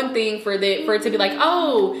it's one thing for it to be like,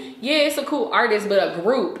 it's a cool artist, but a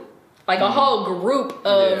group, like a whole group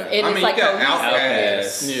of, and it's like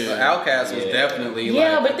Outkast. Outkast was definitely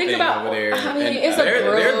but think about over there. I mean, it's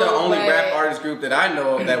they're the only rap artist group that I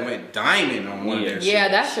know of that went diamond on one of their shit. Yeah,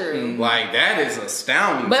 that's true. Like that is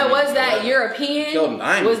astounding. But was that European?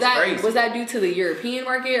 Was that due to the European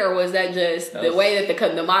market, or was that just the way that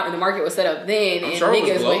the market was set up then, and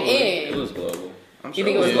niggas went in? It was global. You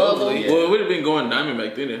think it was global? Well, it would have been wasn't going diamond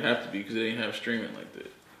back then, it'd have to be because they didn't have streaming like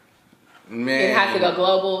that. Man, it has to go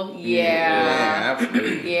global. Yeah,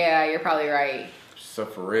 absolutely. Yeah, you're probably right. So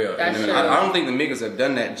for real, That's true. I don't think the niggas have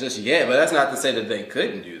done that just yet, but that's not to say that they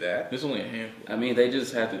couldn't do that. There's only a handful. I mean, they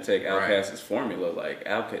just had to take Outkast's formula. Like,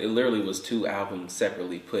 it literally was 2 albums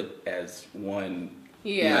separately put as one.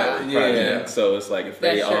 Yeah. Project. Yeah. So it's like if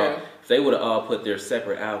That's true. they would have all put their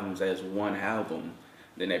separate albums as one album,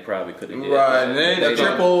 then they probably could have did Right, that. and then the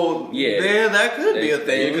triple, yeah, that could be a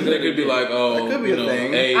thing. Because they could be like, oh, that could be a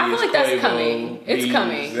thing. I feel like that's coming. It's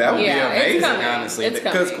coming. That would be amazing, it's coming. honestly. It's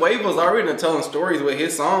coming. Because Quavo's already telling stories with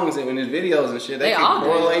his songs and his videos and shit. They can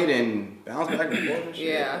correlate and bounce back and forth and shit.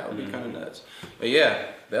 Yeah. That would be kind of nuts. But yeah,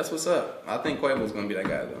 that's what's up. I think Quavo's going to be that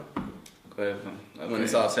guy, though. Quavo. Okay. When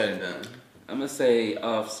it's all said and done. I'm going to say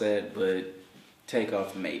Offset, but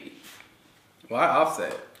Takeoff maybe. Why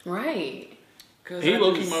Offset? Right. He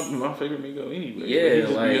low-key my favorite Migo anyway.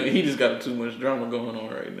 Yeah, he just got too much drama going on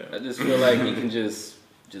right now. I just feel like he can just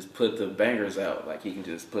put the bangers out. Like, he can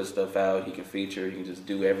just put stuff out, he can feature, he can just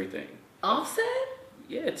do everything. Offset?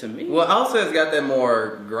 Yeah, to me. Well, Offset's got that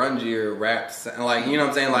more grungier rap sound. Like, you know what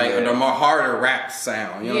I'm saying? Like, the more harder rap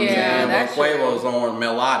sound. You know what I'm saying? That's When Quavo's on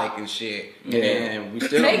melodic and shit. Yeah. And we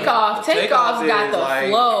still... Takeoff's got the like,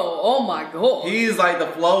 flow. Oh, my God. He's like the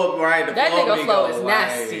flow, right? The that flow nigga flow is like,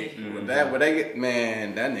 nasty. That when they get,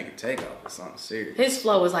 man, that nigga Takeoff is something serious. His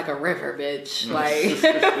flow is like a river, bitch. Like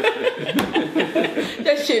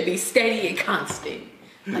that should be steady and constant.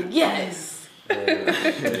 Like yes.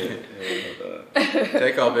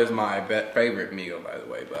 Takeoff is my favorite Migo, by the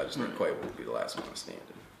way, but I just think Quavo would be the last one standing.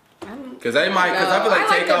 Because I feel like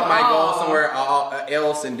Takeoff might go somewhere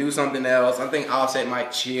else and do something else. I think Offset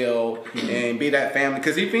might chill and be that family.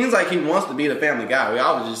 Because he feels like he wants to be the family guy. We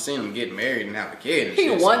always just seen him get married and have a kid. And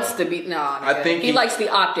he wants to be. I think he likes the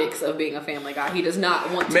optics of being a family guy. He does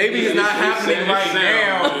not want to. Maybe it's not happening right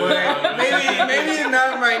now. But maybe it's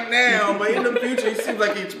not right now. But in the future, he seems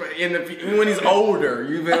like when he's older.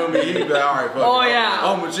 You feel me? He's like, all right, fuck oh it. yeah.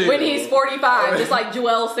 I'm a chill. When he's 45, just like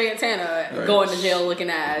Joel Santana going to jail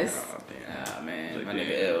looking ass. Ah man, my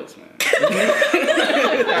nigga L's, man.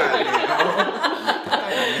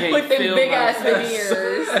 With them big ass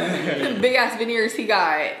veneers. Big ass veneers he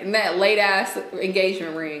got. And that late ass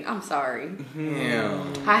engagement ring. I'm sorry. Yeah.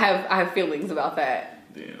 I have feelings about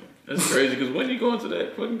that. Damn. That's crazy, because when you going to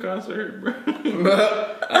that fucking concert, bro?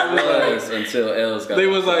 I was until L's got. They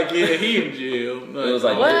was like, yeah, he in jail. It was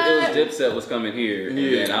like Dipset was coming here, and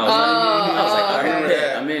then I was like,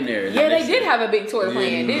 I'm in there. Yeah, they did have a big tour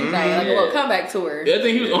planned, didn't they? Like a little comeback tour. Yeah, I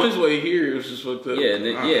think he was on his way here. It was just fucked up. Yeah,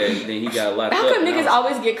 then he got locked up. How come niggas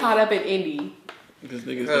always get caught up in indie? Because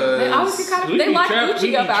niggas they always get caught up. They locked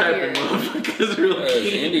Gucci up out here.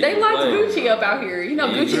 They locked Gucci up out here. You know,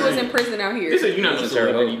 Gucci was in prison out here. They said you're not a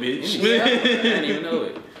celebrity, bitch. I didn't even know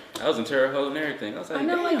it. I was in Terre Haute and everything. I was like, I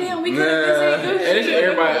know, like, damn, we could have been saying Gucci. And it's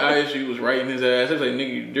everybody at ISU was writing his ass. I was like,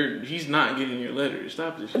 nigga, he's not getting your letters.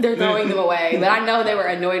 Stop this shit. They're throwing them away. But I know they were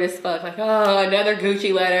annoyed as fuck. Like, oh, another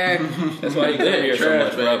Gucci letter. That's why he got here so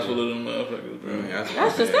much bags full of them motherfuckers, bro.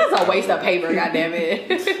 That's a waste of paper,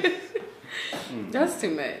 goddammit. That's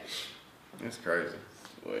too much. That's crazy.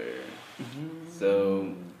 Swear.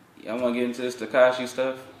 So, y'all want to get into this Tekashi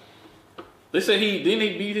stuff? They said didn't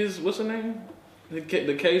he beat his, what's the name?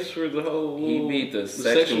 The case for the whole... He beat the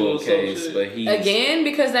sexual case, but he... Again,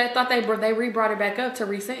 because they thought they re-brought it back up to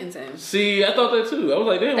re-sentence him. See, I thought that too. I was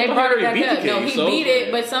like, damn, they brought it back up. No, he beat it,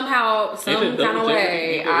 so but somehow, some kind of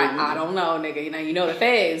way, I don't know, nigga. You know the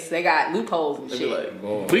feds, they got loopholes and shit. Like,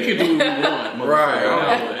 we can do what we want. Right.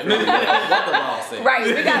 What the law says. Right,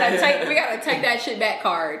 we gotta take that shit back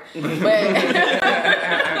card.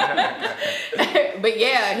 But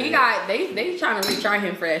yeah, they trying to retry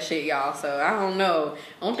him for that shit, y'all. So I don't know.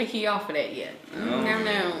 I don't think he off of that yet. I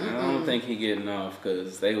don't think he getting off,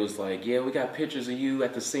 because they was like, yeah, we got pictures of you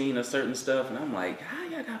at the scene of certain stuff, and I'm like, how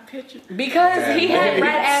y'all got pictures? Because he had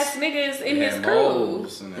rat ass niggas in his crew.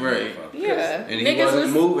 Right. Yeah. And he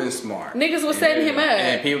wasn't moving smart. Niggas was setting him up.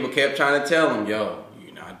 And people kept trying to tell him, yo,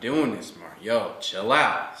 you're not doing this smart. Yo, chill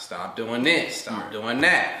out. Stop doing this. Stop doing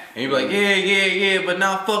that. And he'd be like, yeah, but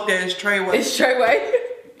now fuck that. It's Treyway. It's Treyway.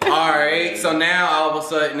 Alright, so now all of a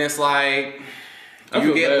sudden it's like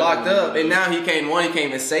you get locked up, and now he can't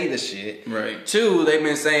even say the shit. Right. 2, they've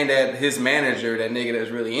been saying that his manager, that nigga that's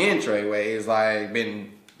really in Treyway, is like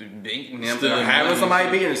been beating him, or having somebody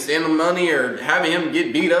beat him, sending him money, or having him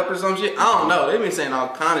get beat up or some shit. I don't know. They've been saying all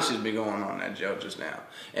kind of shit been going on in that jail just now.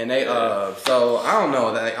 And they so I don't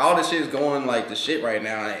know, that all this shit is going like the shit right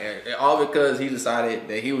now, all because he decided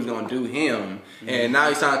that he was gonna do him, and now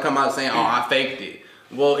he's trying to come out saying, oh, I faked it.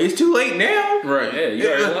 Well, it's too late now. Right.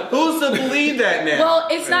 Yeah, who's to believe that now? Well,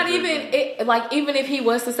 it's not even even if he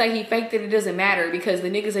was to say he faked it don't matter because the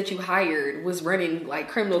niggas that you hired was running like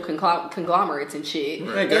criminal conglomerates and shit.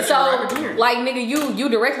 Right. And so like nigga, you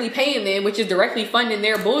directly paying them, which is directly funding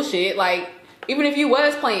their bullshit. Like even if you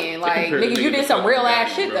was playing, like nigga, you did some real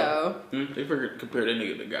ass shit though. They compare that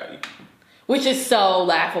nigga to Gotti, which is so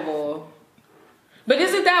laughable. But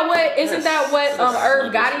isn't that what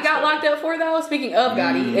Irv Gotti got locked up for though? Speaking of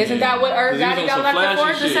Gotti, isn't that what Irv Gotti got locked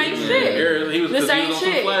up for? The same shit. He was the same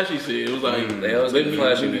shit. Some flashy shit. It was like they always get the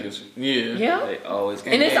flashy niggas. Yeah. They always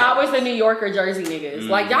and it's always the New York or Jersey niggas.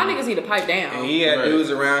 Like y'all niggas need to pipe down. And he had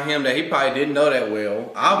dudes around him that he probably didn't know that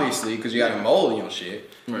well, obviously, because you got a mole on shit.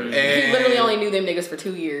 Right. And he literally only knew them niggas for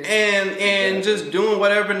 2 years. And just doing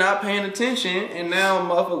whatever, not paying attention. And now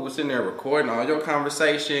motherfucker was sitting there recording all your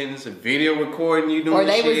conversations, video recording you doing or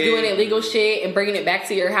they shit. was doing illegal shit and bringing it back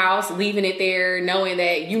to your house, leaving it there, knowing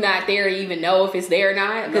that you not there to even know if it's there or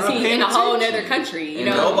not. Because he's in a whole nother country, you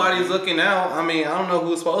know. Nobody's looking out. I mean, I don't know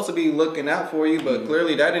who's supposed to be looking out for you, but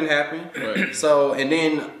clearly that didn't happen. Right. So, and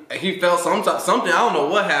then he felt something, I don't know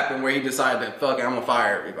what happened, where he decided that, fuck it, I'm going to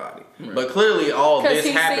fire everybody. Right. But clearly all this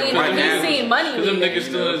happened right now. Because he's seen money. Because them niggas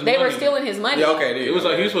stealing his money. They were stealing his money. Yeah, okay. It was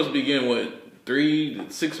like he was supposed to be getting, what, 3 to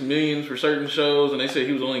 6 million for certain shows, and they said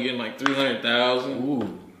he was only getting like 300,000.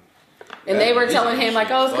 Ooh. And they were telling him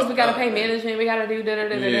like, oh, it's because we gotta pay management, we gotta do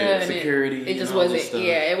da-da-da-da-da. Security. It just wasn't,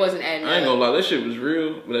 it wasn't adding up. I ain't gonna lie, that shit was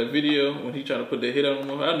real. But that video, when he tried to put that hit on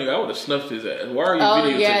him, I would have snuffed his ass. Why are you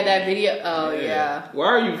videotaping? Oh, yeah, that video. Oh, yeah. Why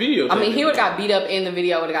are you videotaping? I mean, he would have got beat up in the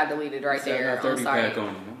video, would have got deleted right there. I got 30 I'm sorry. pack on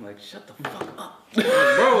him. I'm like, shut the fuck up.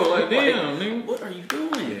 Bro, like, damn, nigga. What are you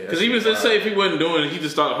doing? Because even let's say if he wasn't doing it, he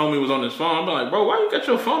just thought homie was on his phone. I'm like, bro, why you got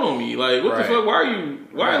your phone on me? Like, what the fuck? Why are you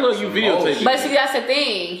videotaping? But see, that's the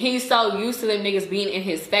thing. He's so used to them niggas being in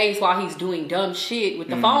his face while he's doing dumb shit with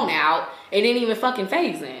the phone out. It didn't even fucking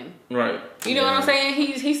phase him. Right. You know what I'm saying?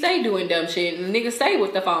 He stayed doing dumb shit and the niggas stayed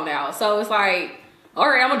with the phone out. So it's like, all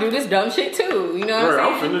right, I'm gonna do this dumb shit too. You know what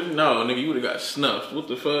I'm saying? No, nigga, you would have got snuffed. What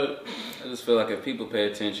the fuck? I just feel like if people pay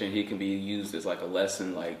attention, he can be used as like a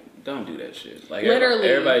lesson. Like, don't do that shit. Like, literally,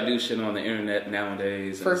 everybody do shit on the internet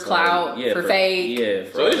nowadays for clout, like, for fake. Yeah,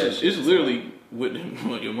 so it's literally with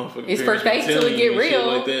your motherfucking. It's for fake till it get real.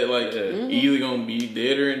 Like that, like you either gonna be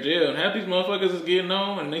dead or in jail. And half these motherfuckers is getting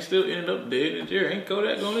on, and they still ended up dead in jail. Ain't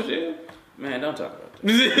Kodak going to jail? Man, don't talk about that.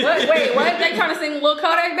 Wait, what? They trying to sing Lil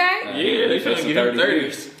Kodak back? Yeah, they trying to give him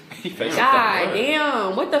 30. God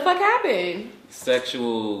damn, what the fuck happened?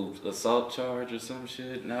 Sexual assault charge or some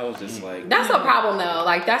shit. And I was just like, that's a problem though.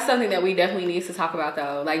 Like, that's something that we definitely need to talk about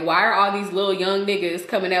though. Like, why are all these little young niggas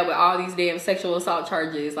coming out with all these damn sexual assault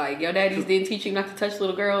charges? Like, your daddies didn't teach you not to touch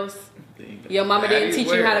little girls? Your mama didn't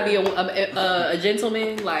teach you how to be a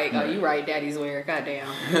gentleman? Like, oh, you right, daddy's wear. Goddamn.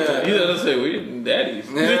 You know what I'm saying? We daddies.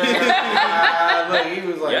 Look, he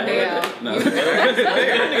was like, damn. No. What's the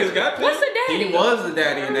daddy? He was the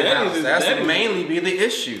daddy in the house. That's mainly be the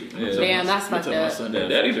issue. Yeah. Damn, that's fucked up.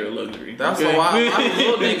 Daddies are a luxury. That's why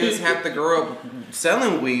little niggas have to grow up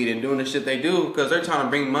selling weed and doing the shit they do because they're trying to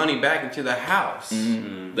bring money back into the house.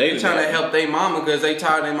 Mm-hmm. They trying to help their mama because they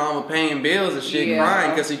tired of their mama paying bills and shit,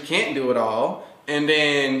 crying because he can't do it all. And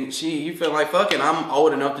then you feel like, fuck it, I'm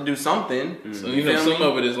old enough to do something. Mm-hmm. So, you know, some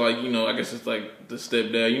of it is like, you know, I guess it's like the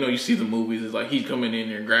stepdad. You know, you see the movies, it's like he's coming in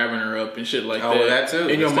there grabbing her up and shit like that. Oh, that too.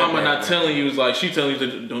 And your mama not telling you, it's like she telling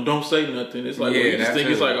you, don't say nothing. It's like, well, you just think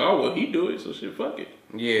it's like, oh, well, he do it, so shit, fuck it.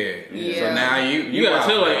 Yeah. So now you gotta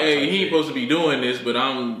tell like, hey, he ain't supposed to be doing this, but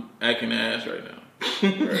I'm acting ass right now.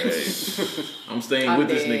 Right. I'm staying with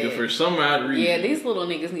this nigga for some odd reason. Yeah, these little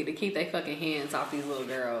niggas need to keep their fucking hands off these little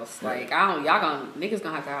girls. Like, niggas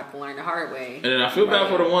gonna have to learn the hard way. And then I feel bad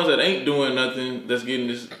for the ones that ain't doing nothing. That's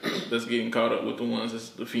getting caught up with the ones that's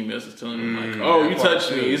the females that's telling them like, oh, you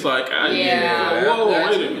touched me. It's like, whoa,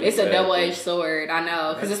 wait a minute. It's a double-edged sword. I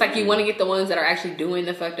know, because it's like you want to get the ones that are actually doing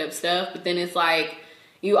the fucked up stuff, but then it's like,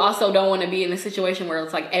 you also don't want to be in a situation where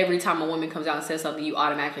it's like every time a woman comes out and says something, you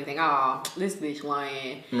automatically think, oh, this bitch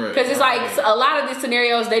lying. Because it's like a lot of these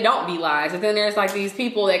scenarios, they don't be lies. And then there's like these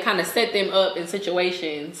people that kind of set them up in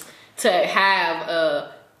situations to have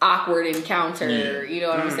a awkward encounter. You know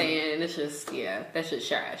what I'm saying? And it's just, that's just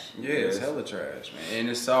trash. Yeah, it's hella trash, man. And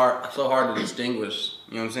it's so hard to distinguish.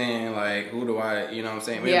 You know what I'm saying? Like, who do I, you know what I'm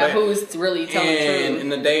saying? Who's really telling the truth? And in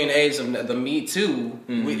the day and age of the Me Too,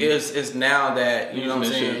 it's now that, you know what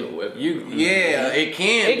I'm saying? It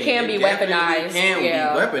can be weaponized. It can be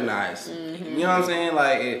weaponized. You know what I'm saying?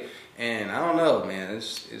 Like, and I don't know, man.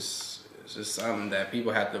 It's It's just something that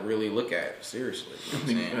people have to really look at seriously.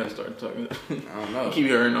 You know you gotta start talking. I don't know. You keep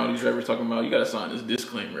hearing all these rappers talking about you gotta sign this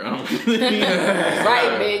disclaimer. I don't.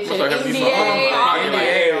 Right, bitch. NDA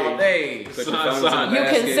all day. You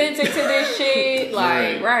consented to this shit,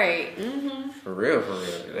 like right. Mm-hmm. For real.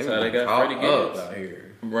 That's how they got Freddie Gibbs out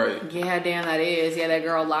here. Right. Yeah, damn, that is. Yeah, that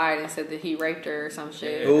girl lied and said that he raped her or some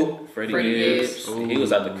shit. Who? Freddie Gibbs. He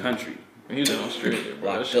was out the country. He was in Australia,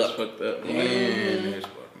 bro. That shit's fucked up. Man, it's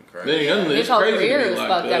fucking crazy. His whole career was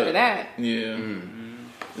fucked after that. Yeah.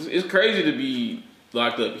 It's crazy to be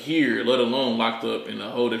locked up here, let alone locked up in a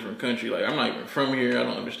whole different country. Like, I'm not even from here. I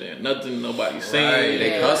don't understand nothing nobody's saying.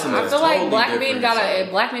 They cussing I feel like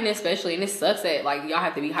black men especially, and it sucks that like y'all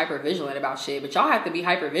have to be hyper vigilant about shit, but y'all have to be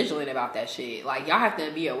hyper vigilant about that shit. Like y'all have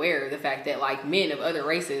to be aware of the fact that like men of other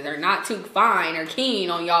races are not too fine or keen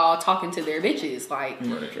on y'all talking to their bitches. Like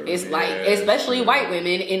it's like especially white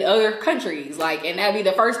women in other countries. Like, and that'd be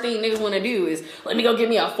the first thing niggas want to do is let me go get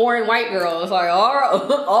me a foreign white girl. It's like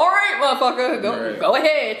all right, motherfucker, go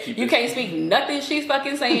ahead. You can't speak nothing she's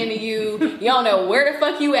fucking saying to you. You don't know where the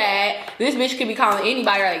fuck you at. This bitch could be calling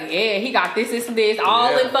anybody like, yeah, he got this, and this,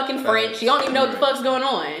 all in fucking French. You don't even know what the fuck's going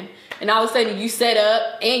on. And all of a sudden you set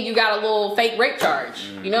up and you got a little fake rape charge.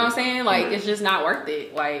 You know what I'm saying? Like, it's just not worth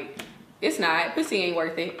it. Like, it's not. Pussy ain't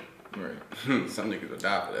worth it. Right. Some niggas will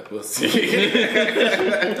die for that pussy. Some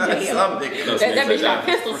niggas. That bitch got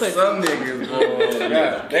pistol pussy. Some niggas, boy.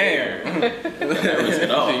 God damn. You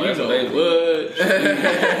know they would. You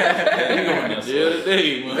going to jail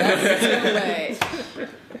today, man.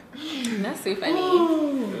 That's too funny.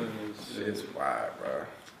 It's wild, bro.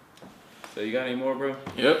 So you got any more, bro?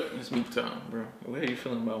 Yep, it's Meek time, bro. What are you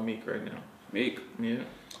feeling about Meek right now? Meek? Yeah.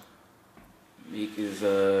 Meek is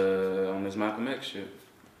on this Malcolm X shit.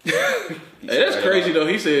 Hey, that's crazy though.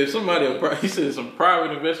 He said some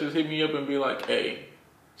private investors hit me up and be like, "Hey,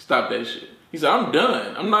 stop that shit." He said, "I'm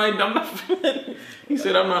done. I'm not." He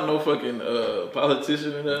said, "I'm not no fucking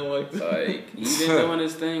politician or nothing like that." Like he's been doing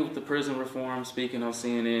this thing with the prison reform, speaking on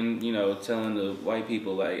CNN. You know, telling the white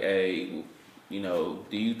people like, "Hey, you know,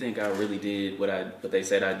 do you think I really did what they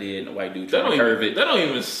said I did?" And the white dude trying to curve it. That don't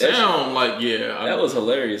even sound like That was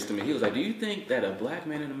hilarious to me. He was like, "Do you think that a black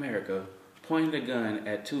man in America pointed a gun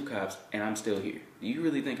at 2 cops and I'm still here? Do you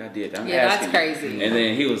really think I did?" I'm asking. That's crazy. And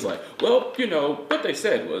then he was like, "Well, you know, what they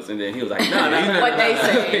said was," and then he was like, "No, what they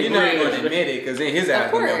said." He's not going to admit it because then his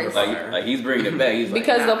ass will never fire. Like he's bringing it back. He's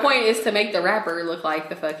because the point is to make the rapper look like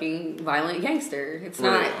the fucking violent gangster. It's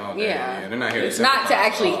not. Okay. Yeah, they're not here. It's not to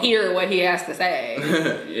actually hear what he has to say.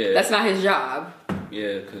 Yeah, that's not his job.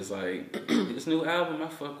 Yeah, because like this new album, I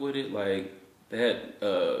fuck with it. Like that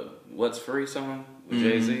 "What's Free" song with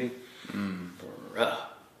Jay-Z. Bruh.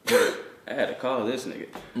 I had to call this nigga.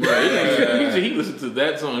 Right. He listened to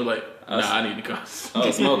that song like, I need to call. I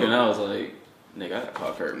was smoking. I was like, nigga, I gotta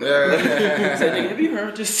call Kurt. I said, nigga, have you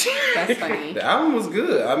heard this? That's funny. The album was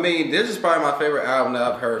good. I mean, this is probably my favorite album that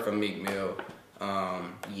I've heard from Meek Mill.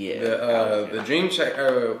 The Dream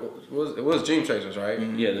Chaser it was Dream Chasers, right?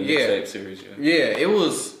 Yeah, the mixtape series. Yeah, it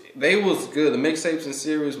was. They was good. The mixtapes and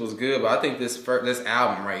series was good, but I think this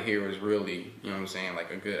album right here was really, you know what I'm saying,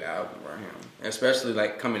 like a good album for him. Especially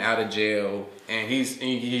like coming out of jail, and he's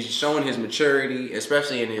showing his maturity,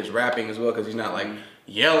 especially in his rapping as well, because he's not like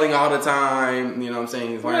yelling all the time. You know what I'm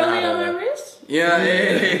saying? He's learning how to. Yeah,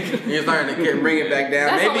 he's learning to bring it back down.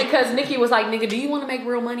 That's only because Nicki was like, "Nigga, do you want to make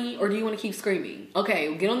real money or do you want to keep screaming?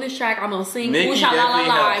 Okay, get on this track. I'm gonna sing. Nicki definitely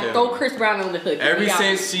helped him. Throw Chris Brown on the hook. Ever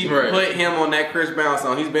since she put him on that Chris Brown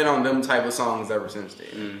song, he's been on them type of songs ever since then.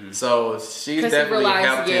 Mm-hmm. So she's definitely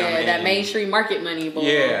helped him. Yeah, that mainstream market money. Boy.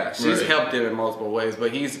 Yeah, she's helped him in multiple ways,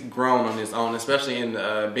 but he's grown on his own, especially in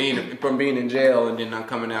being in jail and then not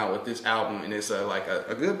coming out with this album, and it's like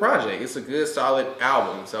a good project. It's a good solid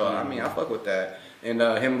album. So I mean, I fuck with that. And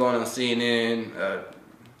him going on CNN,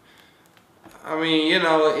 I mean, you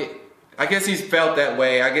know, I guess he's felt that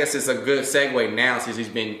way. I guess it's a good segue now since he's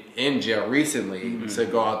been in jail recently to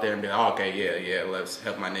go out there and be like, okay, yeah, let's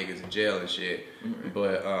help my niggas in jail and shit.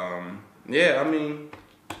 But, yeah, I mean,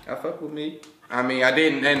 I fuck with me. I mean, I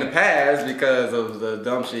didn't in the past because of the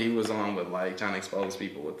dumb shit he was on with, like, trying to expose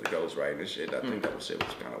people with the ghostwriting and shit. I think that shit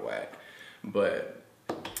was kind of whack. But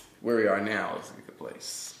where we are now is a good place.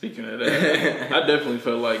 Speaking of that, I definitely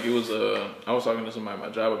felt like it was, I was talking to somebody at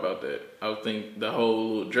my job about that. I think the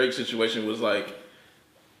whole Drake situation was like,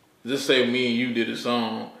 just say me and you did a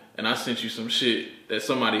song and I sent you some shit that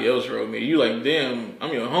somebody else wrote me. You like, damn,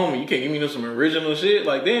 I'm your homie. You can't give me some original shit?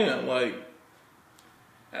 Like, damn, like,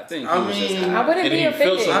 I think. I wouldn't be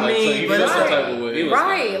offended.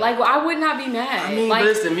 Right? Like, I would not be mad. I mean, like, but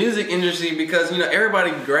it's the music industry because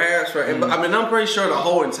everybody grabs for. Mm-hmm. I mean, I'm pretty sure the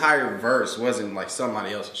whole entire verse wasn't like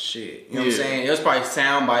somebody else's shit. You know what I'm saying? It was probably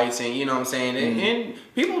sound bites, and you know what I'm saying. And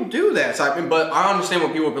people do that. So but I understand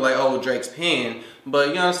when people be like, "Oh, Drake's pen." But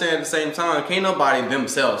you know what I'm saying? At the same time, can't nobody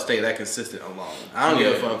themselves stay that consistent alone. I don't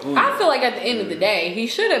give a fuck who. I feel like at the end of the day, he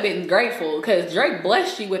should have been grateful because Drake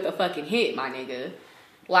blessed you with a fucking hit, my nigga.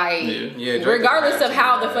 Like, regardless of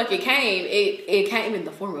how the fuck it came, it came in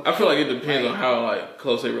the form of. I feel like it depends on how like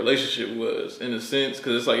close their relationship was, in a sense,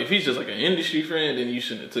 because it's like if he's just like an industry friend, then you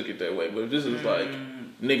shouldn't have took it that way. But if this is like,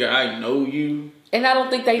 nigga, I know you, and I don't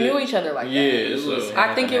think they knew each other like that. Yeah, so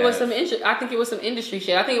I think it was some. I think it was some industry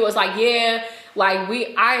shit. I think it was like,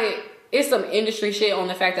 it's some industry shit on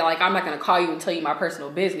the fact that like I'm not gonna call you and tell you my personal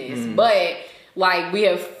business, but. Like, we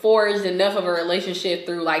have forged enough of a relationship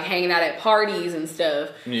through, like, hanging out at parties and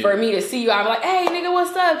stuff for me to see you. I'm like, hey, nigga,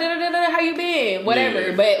 what's up? Da-da-da-da, how you been?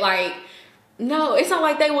 Whatever. Yeah. But, like, no, it's not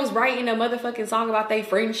like they was writing a motherfucking song about their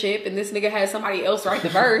friendship and this nigga had somebody else write the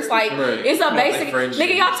verse. Like, it's a basic...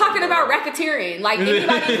 Nigga, y'all talking about racketeering. Like,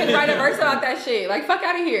 anybody can write a verse about that shit. Like, fuck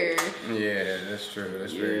out of here. Yeah, that's true.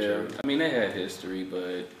 That's very true. I mean, they had history,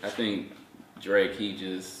 but I think Drake,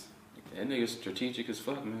 that nigga's strategic as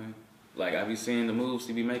fuck, man. Like, I be seeing the moves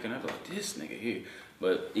he be making, I be like, this nigga here.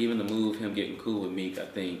 But even the move, him getting cool with Meek, I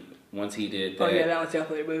think once he did that, that was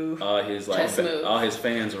definitely a move. All his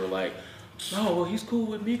fans were like, oh, well, he's cool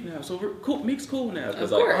with Meek now, so Meek's cool now. Because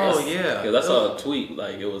because I saw a tweet,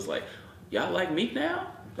 like, it was like, y'all like Meek now?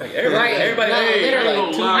 Like, everybody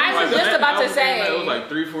literally. I was just about to say. It was like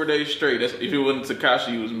 3-4 days straight. That's, if it wasn't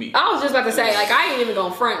Tekashi, it was Meek. I was just about to say, like, I ain't even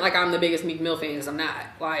gonna front like I'm the biggest Meek Mill fan, because I'm not.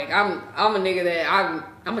 Like, I'm a nigga that I'm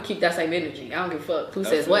gonna keep that same energy. I don't give a fuck who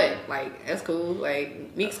says what. Like, that's cool.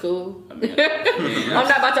 Like, Meek's cool. I mean, I'm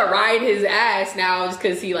not about to ride his ass now just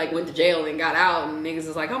because he like went to jail and got out, and niggas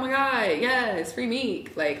is like, oh my god, yes, free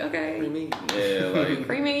Meek. Like, okay, free Meek. Yeah, like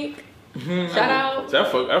free Meek. Shout out.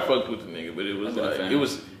 So I fucked with the nigga, but it was like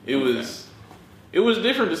it was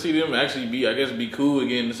different to see them actually be cool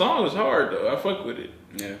again. The song was hard though. I fucked with it.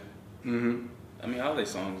 Yeah. Mm-hmm. I mean, all their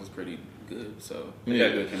songs is pretty good, so they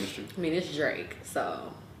got good chemistry. I mean, it's Drake,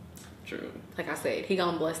 so true. Like I said, he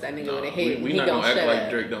gonna bless that nigga with a hit. We not gonna act like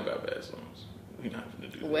Drake don't got bad songs. We not gonna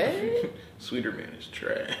do that. What? Sweeter Man is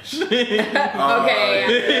trash. Okay.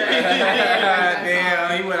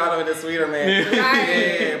 Damn, he went out with the Sweeter Man.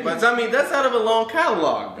 Yeah, but I mean, that's out of a long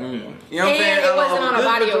catalog. You know what I'm saying? It wasn't on a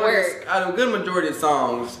body of work. Out of a good majority of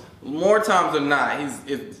songs, more times than not,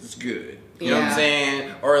 it's good. You know what I'm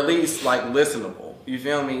saying? Or at least like listenable. You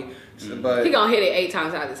feel me? But he gonna hit it 8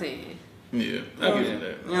 times out of 10. Yeah, I get you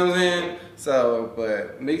that. You know what I'm saying? So,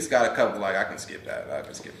 but Meek's got a couple, like, I can skip that. I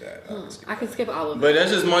can skip all of them. But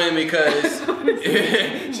that's just money because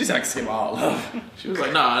she's like, skip all of them. She was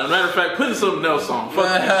like, nah, as a matter of fact, putting something else on. Fuck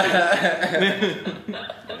that shit.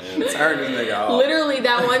 Turn this nigga off. Literally,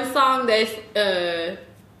 that one song that's,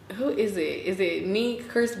 who is it? Is it Meek,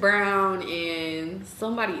 Chris Brown, and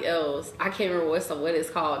somebody else? I can't remember what it's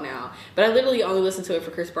called now. But I literally only listened to it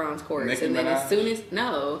for Chris Brown's chorus. Nicki and then Minaj? as soon as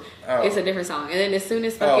it's a different song. And then as soon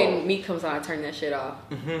as fucking Meek comes on, I turn that shit off.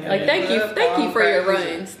 Like, thank you for your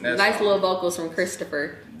runs. Nice little vocals from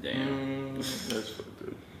Christopher. Damn. That's fucked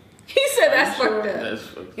up. He said that's fucked up. That's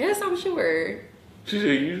fucked up. Yes, I'm sure. She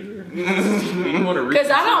said, you want to read?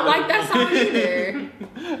 Because I don't like that song either.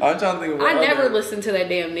 I'm trying to think of I never listened to that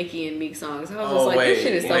damn Nicki and Meek songs. I was just like, this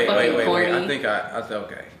shit is so fucking corny. I think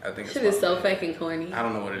it's shit is so fucking corny. I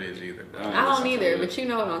don't know what it is either. I don't either, but you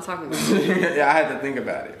know what I'm talking about. Yeah, I had to think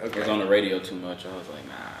about it. Okay. It was on the radio too much. I was like,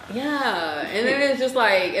 nah. Yeah, and then it's just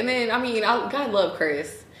like, and then, I mean, God love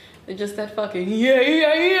Chris. It's just that fucking,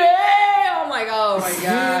 yeah. I'm like, oh my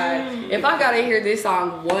God. If I gotta hear this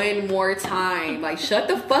song one more time, like, shut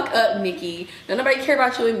the fuck up, Nicki. Don't nobody care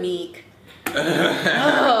about you and Meek. It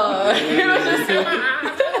was just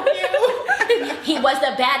he was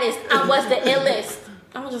the baddest, I was the illest.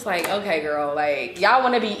 I was just like, okay, girl, like, y'all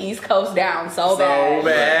want to be East Coast down so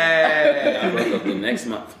bad. I woke up the next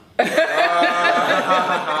month.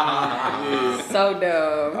 So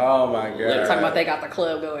dumb. Oh my God. Talking about they got the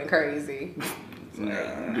club going crazy.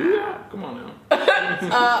 Come on now.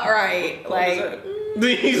 Right. Like,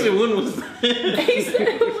 he said, when was that? He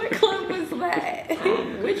said, what club was that?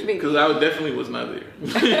 Which nigga? Because I definitely was not there.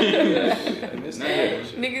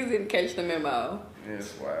 Niggas didn't catch the memo.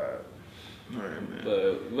 It's wild. All right, man.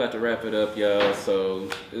 But we about to wrap it up, y'all. So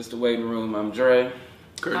it's the waiting room. I'm Dre.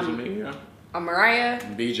 Courage me, yeah. I'm Mariah.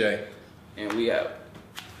 BJ. And we out.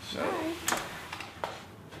 Bye.